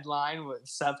sub-headline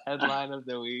of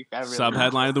the week?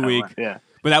 Sub-headline of the week. Yeah.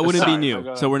 But that wouldn't be Sorry, new.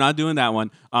 go So we're not doing that one.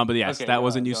 But yes, Okay, that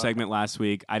was a new go segment last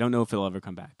week. I don't know if it'll ever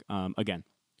come back. Again,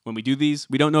 when we do these,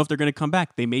 we don't know if they're going to come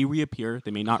back. They may reappear.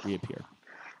 They may not reappear.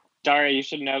 Dara, you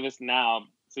should know this now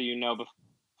so you know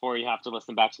before you have to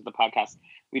listen back to the podcast.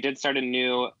 We did start a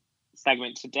new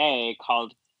segment today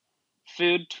called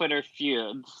Food Twitter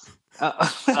Feuds.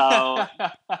 So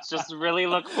just really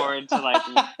look forward to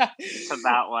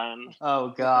that one.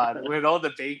 Oh God, with all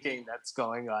the baking that's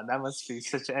going on, that must be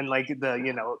and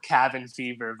the cabin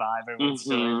fever vibe everyone's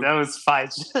feeling. That was fine.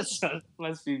 Just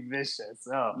must be vicious.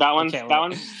 Oh, That one's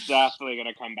definitely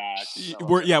gonna come back.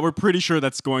 We're pretty sure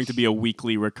that's going to be a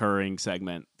weekly recurring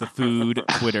segment. The Food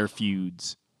Twitter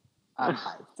Feuds. I'm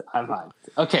hyped.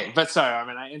 Okay, but sorry,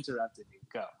 Armin, I interrupted you.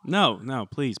 Go. No,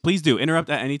 please do interrupt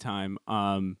at any time.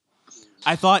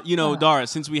 I thought, Dara,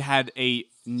 since we had a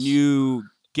new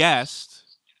guest,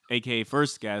 aka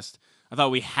first guest, I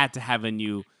thought we had to have a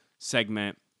new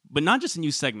segment, but not just a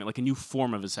new segment, like a new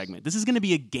form of a segment. This is going to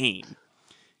be a game.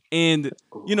 And,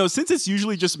 since it's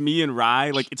usually just me and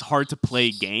Rye, it's hard to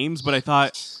play games, but I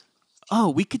thought,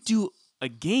 we could do a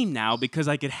game now because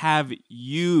I could have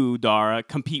you, Dara,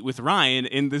 compete with Ryan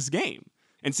in this game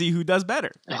and see who does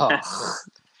better. Oh.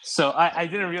 So I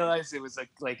didn't realize it was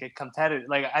like a competitive.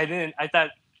 I thought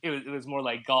it was more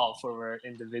like golf where we're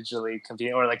individually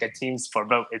competing or like a team sport,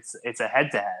 but it's a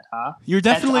head to head, huh? You're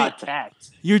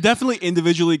definitely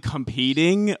individually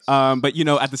competing, but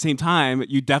at the same time,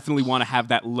 you definitely want to have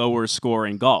that lower score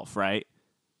in golf, right?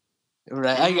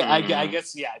 Right. I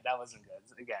guess that wasn't good.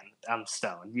 Again, I'm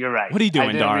stoned. You're right. What are you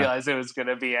doing, Dara? I didn't realize it was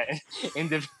gonna be I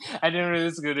didn't realize it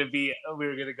was gonna be we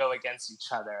were gonna go against each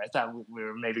other. I thought we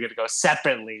were maybe gonna go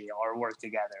separately or work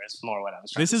together. It's more what I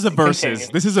was trying to say. Versus.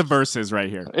 Continue. This is a versus right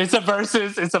here. It's a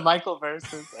versus. It's a Michael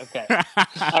versus. Okay.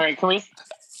 All right, can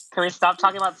we stop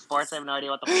talking about sports? I have no idea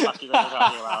what the fuck you guys are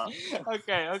talking about.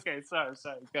 Okay. Sorry.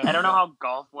 Go, I don't know how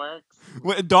golf works.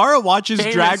 Well, Dara watches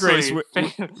Drag Race,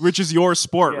 which is your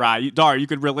sport, Yeah. right? Dara, you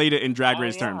could relate it in Drag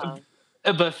Race terms.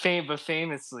 But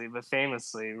famously,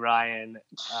 Ryan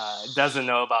doesn't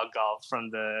know about golf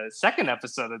from the second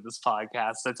episode of this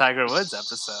podcast, the Tiger Woods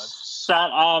episode.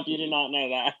 Shut up! You did not know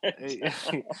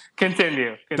that.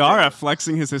 Continue. Dara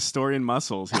flexing his historian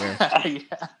muscles here. Yeah.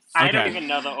 I don't Okay. even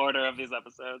know the order of these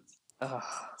episodes.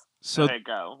 So Okay,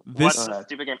 go. this- What's the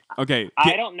stupid game? okay,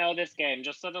 I don't know this game.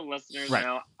 Just so the listeners Right.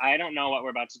 know, I don't know what we're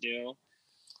about to do.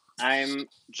 I'm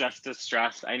just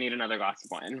distressed. I need another glass of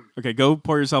wine. okay, go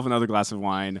pour yourself another glass of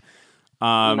wine.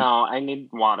 No, I need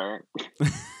water.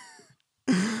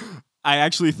 I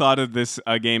actually thought of this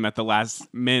game at the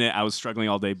last minute. I was struggling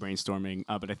all day brainstorming,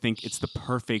 but I think it's the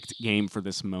perfect game for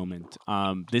this moment.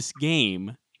 This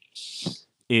game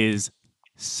is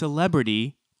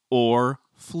Celebrity or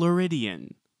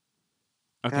Floridian.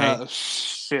 Okay. Oh,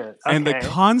 shit. And the Okay.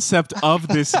 concept of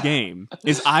this game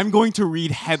is I'm going to read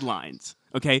headlines.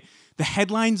 Okay. The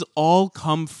headlines all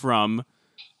come from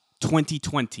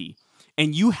 2020.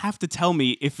 And you have to tell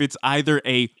me if it's either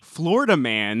a Florida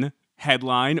man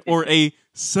headline or a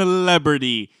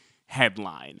celebrity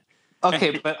headline.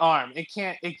 Okay, but it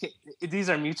can't. These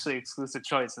are mutually exclusive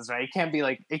choices, right? It can't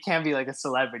be like a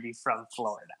celebrity from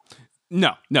Florida.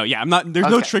 No, yeah, I'm not. There's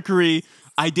no Okay. trickery.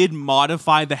 I did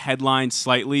modify the headline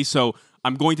slightly, so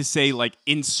I'm going to say like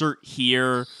insert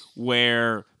here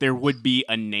where there would be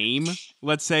a name.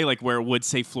 Let's say like where it would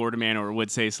say Florida man or it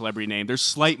would say celebrity name. There's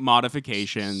slight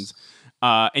modifications,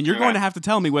 and you're going to have to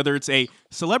tell me whether it's a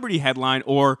celebrity headline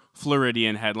or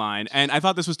Floridian headline. And I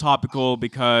thought this was topical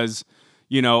because,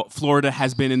 you know, Florida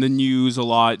has been in the news a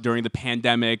lot during the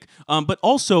pandemic, but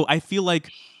also I feel like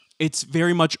it's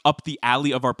very much up the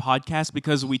alley of our podcast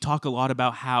because we talk a lot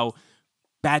about how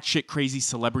batshit crazy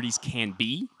celebrities can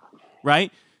be,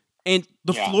 right? And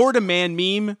the Florida man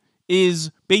meme is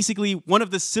basically one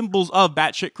of the symbols of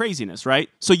batshit craziness, right?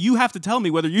 So you have to tell me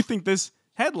whether you think this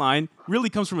headline really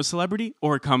comes from a celebrity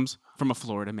or it comes from a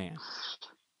Florida man.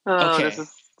 Oh, Okay. this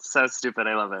is so stupid.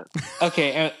 I love it.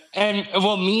 Okay, and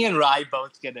well, me and Rai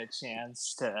both get a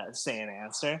chance to say an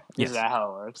answer. Yes. Is that how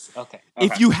it works? Okay.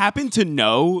 If you happen to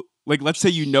know, like, let's say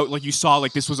you know, like you saw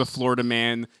like this was a Florida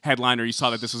man headline or you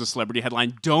saw that this was a celebrity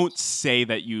headline, don't say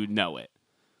that you know it.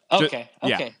 Okay.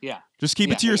 yeah. Okay. Yeah. Just keep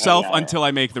Yeah. it to yourself Yeah. until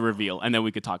I make the reveal, and then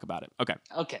we could talk about it. Okay.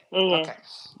 Okay. Mhm. Okay.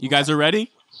 You guys are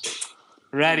ready?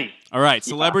 Ready. All right.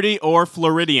 Celebrity or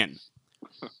Floridian?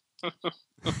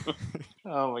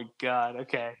 Oh my god.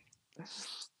 Okay.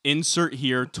 Insert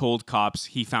here told cops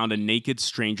he found a naked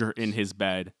stranger in his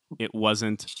bed. It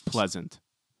wasn't pleasant.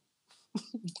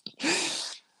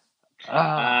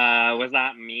 Was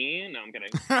that me? No, I'm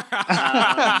kidding.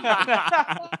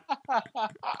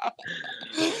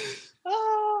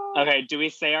 Okay, do we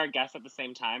say our guess at the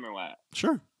same time or what?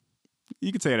 Sure.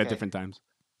 You could say it at Okay. different times.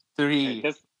 3.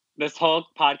 This whole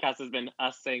podcast has been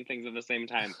us saying things at the same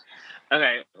time.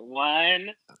 Okay, 1,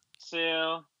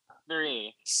 2,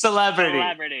 3. Celebrity.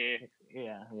 Celebrity.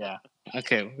 Yeah.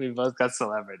 Okay, we both got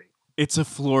celebrity. It's a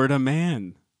Florida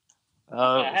man.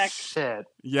 Oh heck? shit.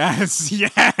 Yes.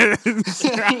 That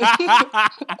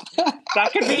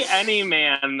could be any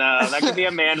man, though. That could be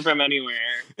a man from anywhere.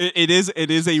 It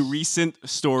is a recent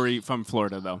story from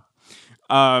Florida, though.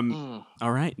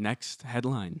 All right, next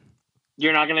headline.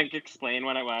 You're not gonna explain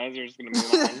what it was. You're just gonna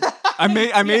move on.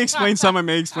 I may explain some. I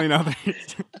may explain others.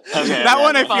 Okay, That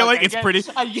one I okay. feel like it's pretty.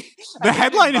 The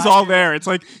headline is all there. It's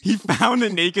like he found a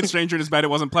naked stranger in his bed. It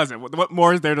wasn't pleasant. What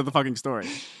more is there to the fucking story?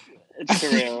 It's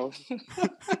surreal.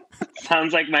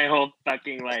 Sounds like my whole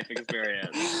fucking life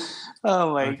experience.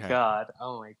 Oh my Okay. god.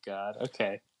 Oh my god.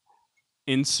 Okay.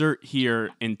 Insert here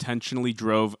intentionally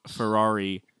drove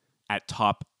Ferrari at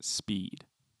top speed.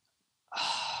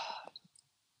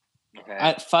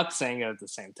 Okay. Fuck saying it at the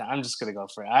same time. I'm just gonna go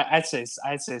for it. I'd say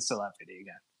celebrity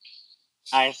again.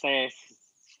 I say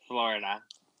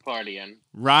Floridian.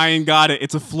 Ryan got it.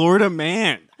 It's a Florida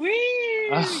man. Whee!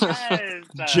 Yes.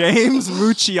 James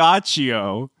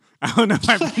Mucciaccio. I don't know if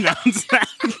I pronounced that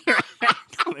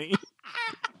correctly.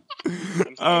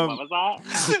 I'm sorry, what was that?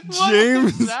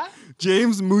 James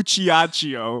James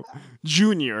Mucciaccio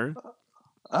Jr.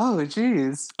 Oh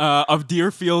jeez. Of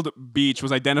Deerfield Beach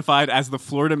was identified as the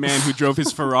Florida man who drove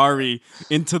his Ferrari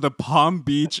into the Palm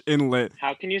Beach Inlet.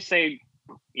 How can you say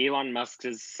Elon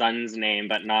Musk's son's name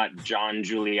but not John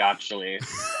Giuliacci?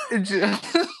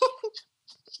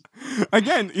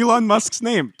 Again, Elon Musk's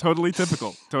name. Totally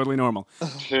typical. Totally normal.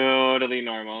 Totally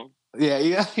normal.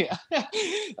 Yeah.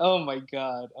 Oh my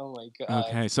god.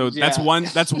 Okay, so that's one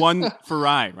for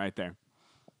Rye right there.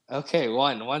 Okay,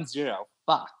 1-0.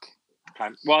 Fuck. Okay.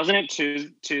 Well, isn't it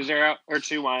 2-0 or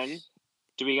 2-1?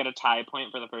 Do we get a tie point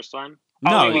for the first one?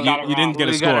 No, wait, we got it you didn't wrong. get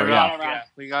a We got score. it Yeah. wrong. Yeah.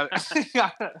 We got it.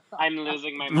 I'm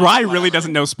losing my mind. Rye really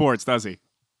doesn't know sports, does he?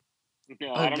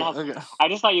 No, I don't know. Okay. I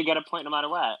just thought you get a point no matter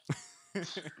what.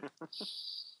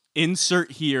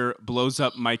 Insert here blows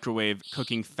up microwave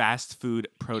cooking fast food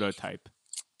prototype.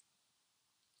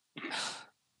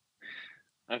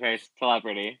 Okay,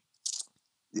 celebrity.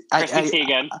 I- Chrissy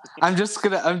Teigen. I'm just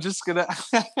gonna.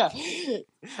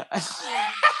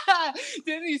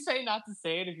 Didn't you say not to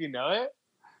say it if you know it?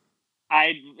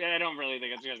 I don't really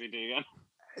think it's Chrissy Teigen.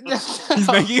 He's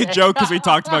making a joke because we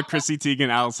talked about Chrissy Teigen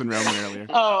and Allison Roman earlier.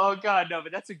 Oh god, no!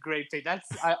 But that's a great pick. I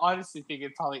honestly think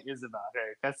it probably is about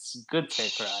her. That's a good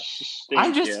pick, right?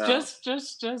 I'm Thank just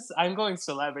you. I'm going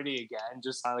celebrity again,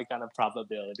 just on a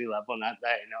probability level. Not that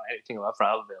I know anything about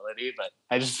probability, but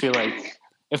I just feel like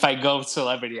if I go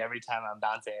celebrity every time, I'm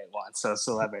bound to hit one. So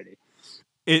celebrity.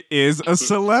 It is a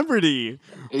celebrity.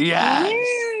 Yes.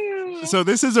 So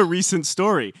this is a recent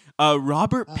story.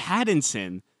 Robert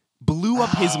Pattinson blew up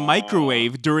his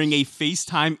microwave during a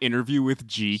FaceTime interview with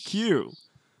GQ.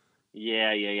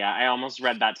 Yeah. I almost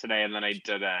read that today and then I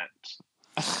didn't.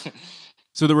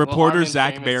 So the reporter Armin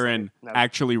Zach famously- Barron no.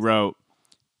 actually wrote,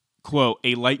 quote,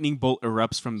 "A lightning bolt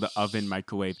erupts from the oven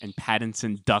microwave and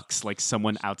Pattinson ducks like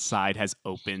someone outside has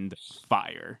opened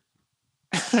fire."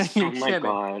 You're Oh my kidding.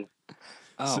 god.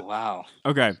 Oh So- wow.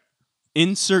 Okay.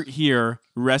 Insert here,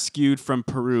 rescued from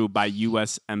Peru by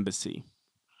U.S. Embassy.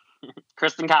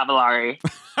 Kristen Cavallari.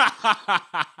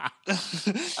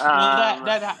 Well,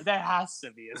 that has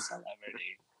to be a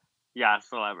celebrity. Yeah,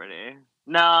 celebrity.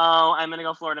 No, I'm gonna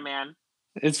go Florida Man.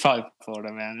 It's probably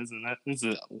Florida Man, isn't it? Is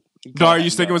it? Dar, are you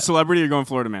sticking with celebrity or going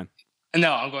Florida Man?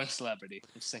 No, I'm going celebrity.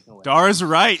 I'm sticking with. Dar's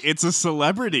right. It's a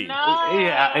celebrity. No.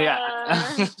 Yeah.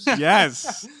 Yes.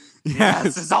 Yes,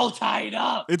 Yes. it's all tied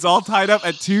up. It's all tied up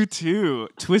at 2-2.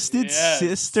 Twisted Yes.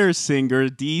 Sister singer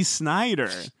Dee Snider.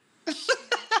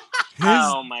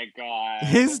 Oh my god.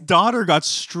 His daughter got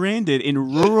stranded in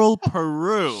rural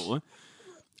Peru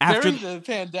after During the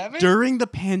pandemic. during the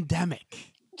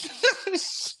pandemic.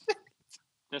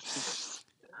 This is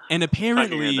And fucking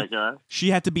apparently ridiculous. she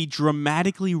had to be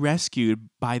dramatically rescued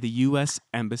by the US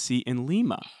Embassy in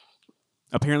Lima.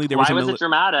 Apparently there was Why a was it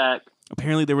dramatic?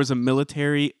 apparently there was a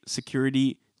military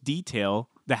security detail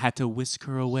that had to whisk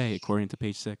her away, according to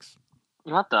page 6.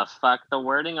 What the fuck? The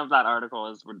wording of that article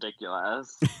is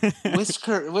ridiculous. whisk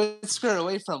her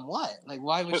away from what? Like,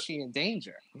 why was she in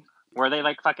danger? Were they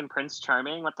like fucking Prince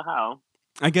Charming? What the hell?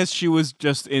 I guess she was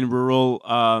just in rural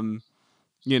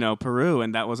Peru,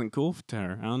 and that wasn't cool to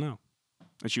her. I don't know.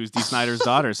 And she was Dee Snider's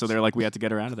daughter, so they're like, we have to get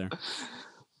her out of there.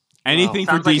 Anything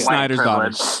for Sounds like Dee white Snider's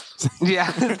daughter. privilege.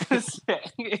 Yeah, I was gonna say,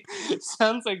 it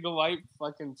sounds like a white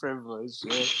fucking privilege.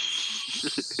 Yeah.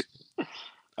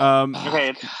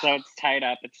 Okay, so it's tied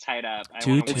up. It's tied up. I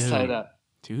wanna 2-2. It's win. tied up.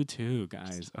 2-2,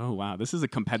 guys. Oh, wow. This is a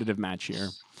competitive match here.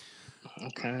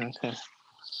 Okay.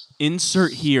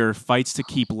 Insert here fights to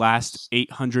keep last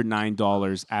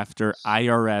 $809 after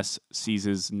IRS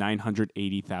seizes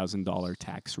 $980,000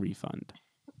 tax refund.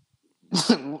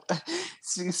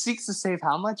 Seeks to save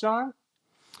how much, John?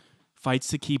 Fights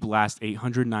to keep last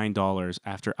 $809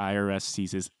 after IRS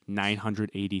seizes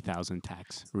 $980,000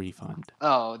 tax refund.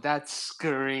 Oh, that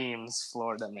screams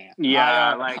Florida man.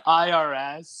 Yeah, like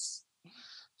IRS.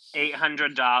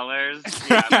 $800.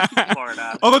 Yeah,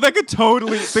 Florida. Although that could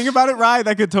totally think about it, right?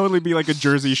 That could totally be like a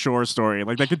Jersey Shore story.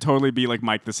 Like that could totally be like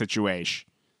Mike the Situation.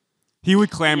 He would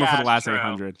clamor for Yeah, the last true.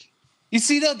 800. You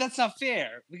see, though, that's not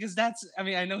fair because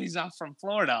I know he's not from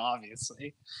Florida,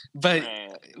 obviously, but Right.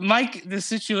 Mike, the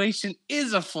Situation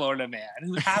is a Florida man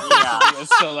who happens to be a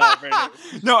celebrity.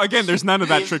 No, again, there's none of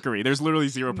that trickery. There's literally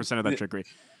 0% of that trickery.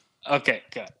 Okay,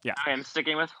 good. I'm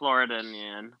sticking with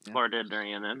Floridian.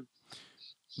 Floridian.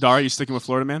 Dar, are you sticking with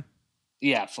Florida Man?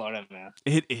 Yeah, Florida man.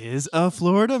 It is a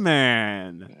Florida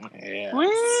Man. Yeah.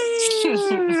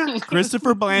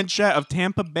 Christopher Blanchett of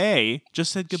Tampa Bay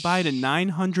just said goodbye to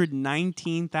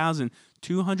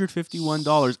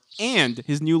 $919,251 and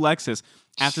his new Lexus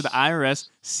after the IRS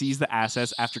seized the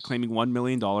assets after claiming $1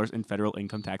 million in federal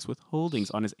income tax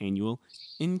withholdings on his annual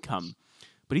income.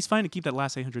 But he's fine to keep that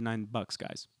last $809,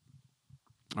 guys.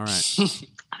 All right,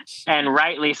 And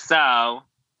rightly so.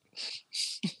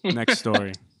 next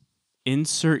story.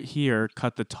 Insert here,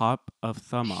 cut the top of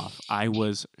thumb off. I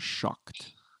was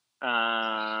shocked.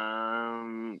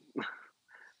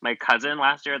 My cousin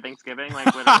last year at Thanksgiving, like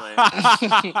literally.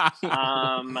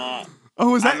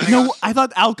 Oh, was I'm that? gonna No, go- I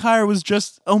thought Alkire was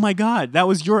just. Oh my God, that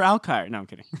was your Alkire. No, I'm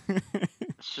kidding.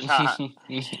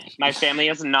 My family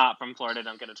is not from Florida.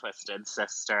 Don't get it twisted,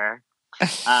 sister.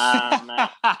 Nice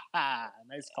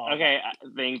call. Okay,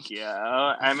 thank you.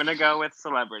 I'm gonna go with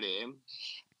celebrity.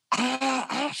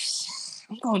 I'm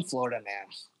going Florida man.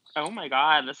 Oh my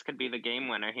god, this could be the game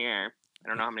winner here. I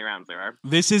don't know how many rounds there are.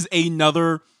 This is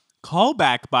another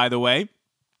callback, by the way.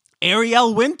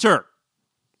 Ariel Winter.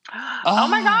 Oh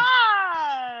my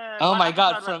god! Oh What my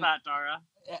God, episode was from- that, Dara?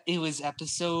 It was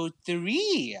episode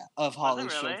 3 of Holly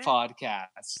Was it Show really? podcast.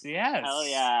 Yes. Hell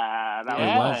yeah, that was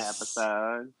Yes. my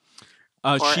episode.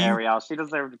 Poor She Ariel, she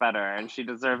deserved better, and she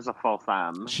deserves a full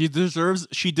thumb. she deserves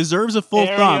a full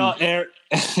thumb.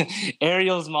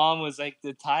 Ariel's mom was like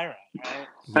the tyrant, right?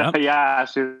 Yep. Yeah,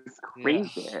 she was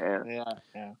crazy. Yeah.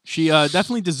 She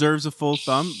definitely deserves a full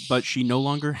thumb, but she no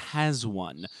longer has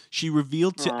one. She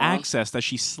revealed to Aw. Access that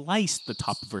she sliced the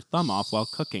top of her thumb off while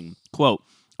cooking. Quote,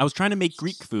 I was trying to make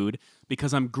Greek food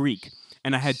because I'm Greek,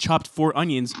 and I had chopped 4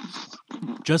 onions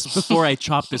just before I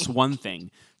chopped this one thing.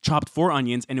 Chopped 4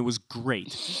 onions, and it was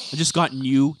great. I just got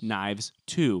new knives,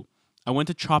 too. I went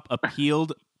to chop a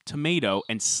peeled tomato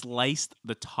and sliced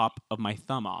the top of my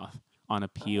thumb off on a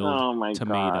peeled Oh my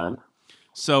tomato. god.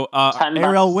 So $10.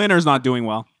 Ariel Winter's not doing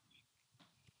well.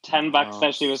 $10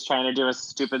 says she was trying to do a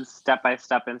stupid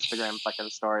step-by-step Instagram fucking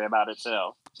story about it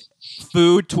too.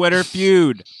 Food Twitter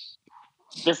feud.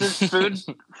 This is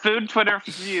food Twitter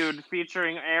feud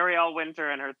featuring Ariel Winter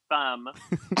and her thumb.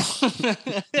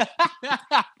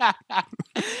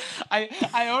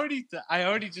 I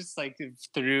already just like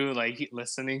through like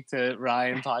listening to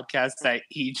Ryan podcast that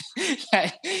he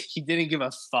didn't give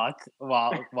a fuck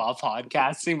while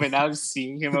podcasting, but now I'm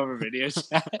seeing him over video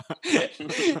chat.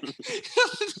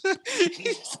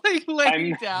 He's like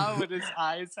laying down with his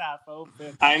eyes half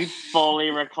open. I'm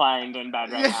fully reclined in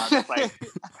bed right now, just like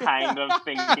kind of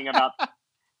thinking about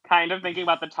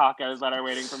the tacos that are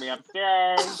waiting for me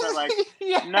upstairs. But like,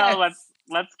 Yes. no,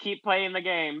 let's keep playing the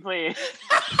game, please.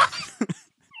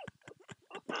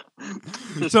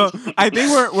 So I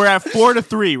think we're at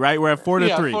 4-3, right? We're at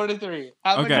 4-3. 4-3.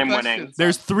 How Okay. many I'm winning. questions?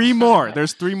 There's 3 more.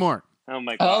 There's 3 more. Oh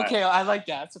my god. Okay, I like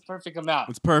that. It's a perfect amount.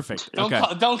 It's perfect. Don't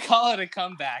Okay. don't call it a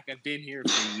comeback. I've been here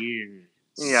for years.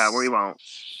 Yeah, we won't.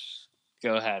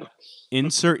 Go ahead.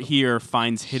 Insert here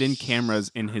finds hidden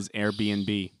cameras in his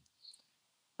Airbnb.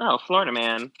 Oh, Florida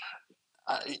man.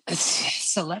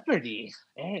 Celebrity.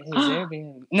 His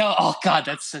Airbnb. No, oh god,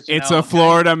 that's such. It's no. a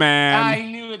Florida man. I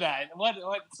knew that. What?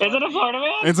 Is it a Florida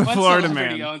man? It's a What Florida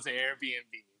celebrity man. owns an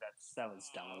Airbnb? That was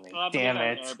dumb of me. Celebrity Damn on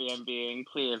it. Airbnb,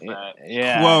 please. But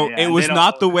Yeah. Quote, yeah, it was they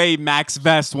not don't- the way Max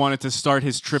Vest wanted to start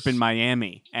his trip in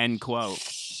Miami. End quote.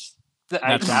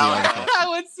 That's from the article.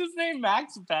 What's his name?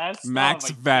 Max Vest. Max Oh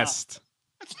my God. Vest.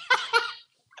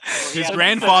 His Yeah,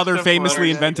 grandfather that's the famously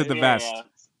Florida invented the area. vest.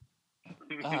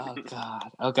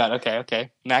 Oh god.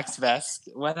 Okay. Max Vest.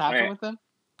 What happened Right. with him?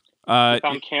 He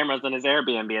found cameras in his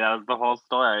Airbnb. That was the whole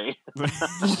story.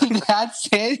 That's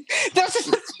it. That's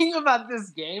the thing about this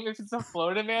game. If it's a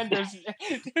Florida man,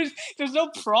 there's no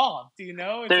prompt. You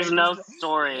know, There's like no just-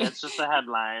 story. It's just a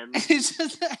headline. It's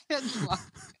just a headline.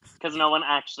 Because no one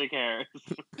actually cares.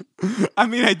 I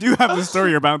mean, I do have the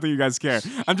story, but I don't think you guys care.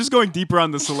 I'm just going deeper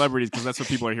on the celebrities because that's what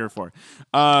people are here for.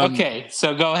 Okay,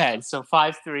 so go ahead. So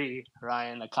 5-3,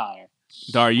 Ryan Akire.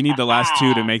 Dar, you need the last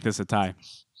 2 to make this a tie.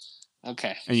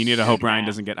 Okay. And you need to hope Ryan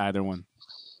doesn't get either one.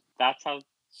 That's how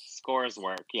scores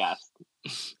work, yes.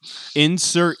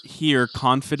 Insert here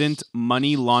confident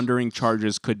money laundering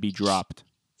charges could be dropped.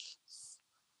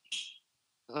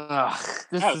 Ugh,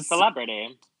 this Oh, is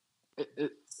celebrity.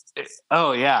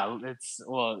 oh yeah, it's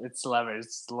celebrity.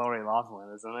 It's Lori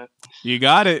Loughlin, isn't it? You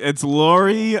got it. It's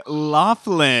Lori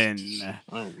Loughlin. Yeah,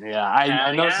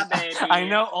 I know. yeah, baby.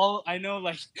 I know.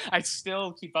 Like, I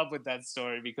still keep up with that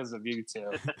story because of you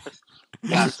two.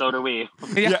 Yeah, so do we.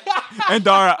 Yeah. And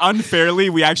Dara, unfairly,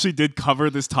 we actually did cover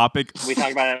this topic. We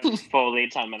talked about it fully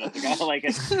 10 minutes ago. Like,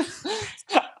 it's,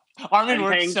 Armin I'm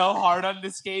worked paying- so hard on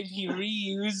this game. He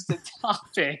reused the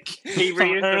topic He from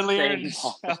reused the earlier same in the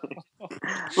show.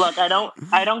 look, I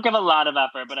don't give a lot of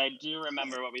effort, but I do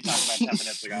remember what we talked about 10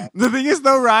 minutes ago. The thing is,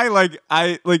 though, Ryan,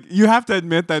 you have to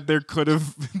admit that there could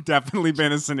have definitely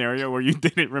been a scenario where you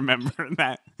didn't remember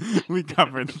that we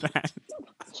covered that.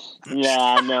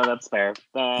 Yeah, no, that's fair.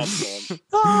 That's good.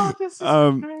 Oh, this is great.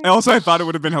 And also, I thought it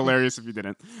would have been hilarious if you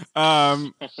didn't.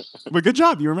 But good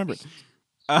job, you remembered.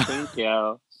 Thank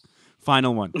you.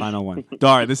 Final one.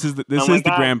 Dar, this is the Oh my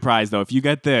God. grand prize, though. If you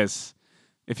get this,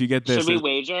 Should we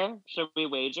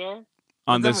wager?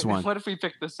 on Then this one, What if we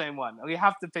pick the same one? We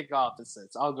have to pick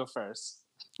opposites. I'll go first.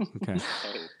 okay.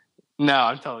 No,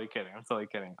 I'm totally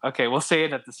kidding. Okay, we'll say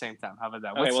it at the same time. How about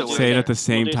that? Okay, What's we'll the do Say it winner? at the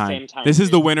same We'll do time. same time, This is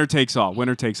the please. winner takes all.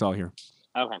 Winner takes all here.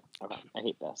 Okay. I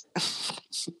hate this.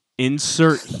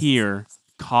 Insert here.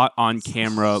 Caught on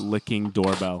camera licking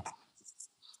doorbell.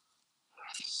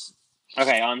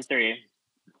 Okay, on 3,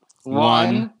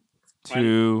 One,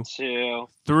 2, 2,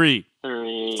 3.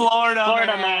 3.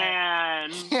 Florida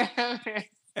man.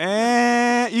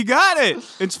 And you got it.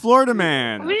 It's Florida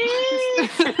man.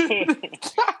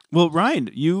 Well, Ryan,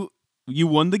 you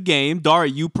won the game. Dara,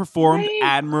 you performed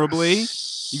admirably.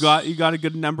 You got a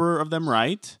good number of them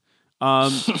right.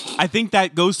 I think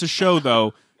that goes to show,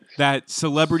 though, that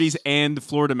celebrities and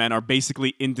Florida men are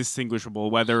basically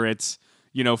indistinguishable. Whether it's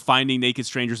finding naked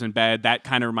strangers in bed, that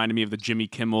kind of reminded me of the Jimmy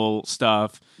Kimmel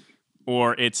stuff,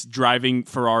 or it's driving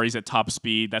Ferraris at top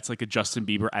speed. That's like a Justin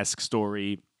Bieber-esque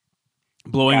story.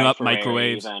 Blowing Guy up Fieri,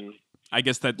 microwaves. even. I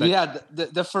guess that Yeah,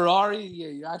 the Ferrari. Yeah,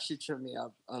 you actually tripped me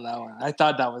up on that one. I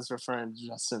thought that was referring to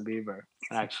Justin Bieber.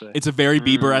 Actually, it's a very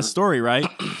Bieber-esque story, right?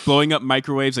 Blowing up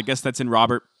microwaves. I guess that's in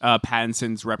Robert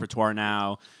Pattinson's repertoire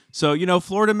now. So,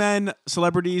 Florida men,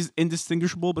 celebrities,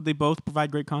 indistinguishable, but they both provide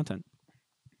great content.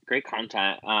 Great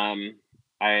content.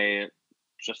 I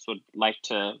just would like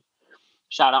to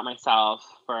shout out myself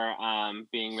for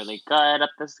being really good at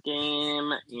this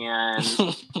game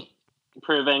and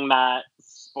proving that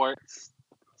sports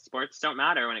don't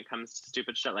matter when it comes to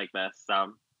stupid shit like this.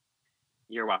 So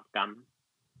you're welcome.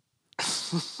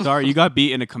 Dara, you got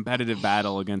beat in a competitive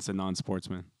battle against a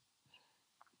non-sportsman.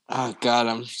 Oh God,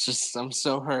 I'm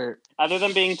so hurt. Other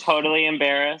than being totally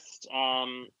embarrassed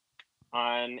on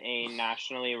a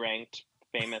nationally ranked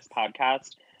famous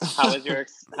podcast, how was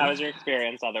your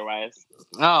experience otherwise?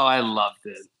 Oh, I loved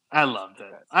it.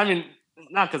 I mean,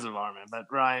 not because of Armin, but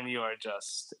Ryan, you are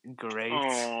just great.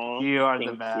 Aww, You are the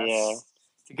thank best. you.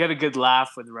 To get a good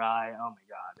laugh with Rye, oh my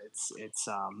God,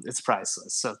 it's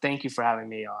priceless. So thank you for having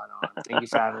me on. Thank you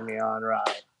for having me on, Rye.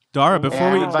 Dara, before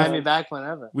And invite me back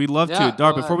whenever. we'd love Yeah, to.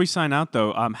 Dara, go before ahead. we sign out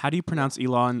though, how do you pronounce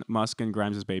Elon Musk and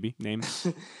Grimes' baby name?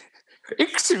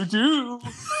 Ixudu.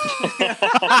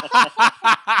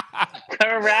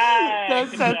 Correct.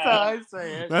 That's how I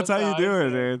say it. That's how you do it,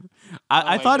 dude.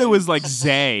 I my thought it was God. like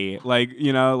Zay, like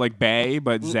like Bay,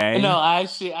 but Zay. No, I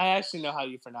actually know how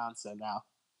you pronounce it now.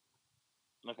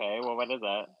 Okay, well, what is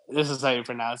it? This is how you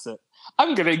pronounce it.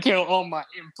 I'm gonna kill all my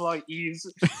employees.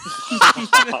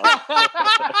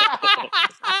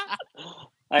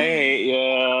 I hate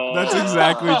you. That's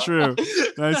exactly true.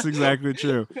 That's exactly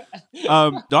true.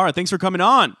 Dara, thanks for coming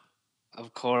on.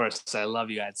 Of course, I love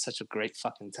you. I had such a great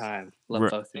fucking time. Love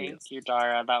Right. both of you. Thank you,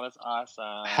 Dara. That was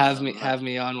awesome. Have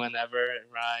me on whenever,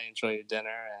 and Ryan, enjoy your dinner,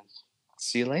 and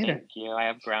see you later. Thank you. I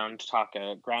have ground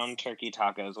turkey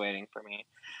tacos waiting for me.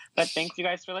 But thanks you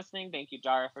guys for listening. Thank you,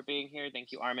 Dara, for being here.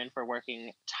 Thank you, Armin, for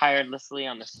working tirelessly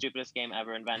on the stupidest game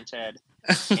ever invented.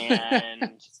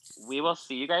 And we will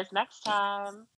see you guys next time.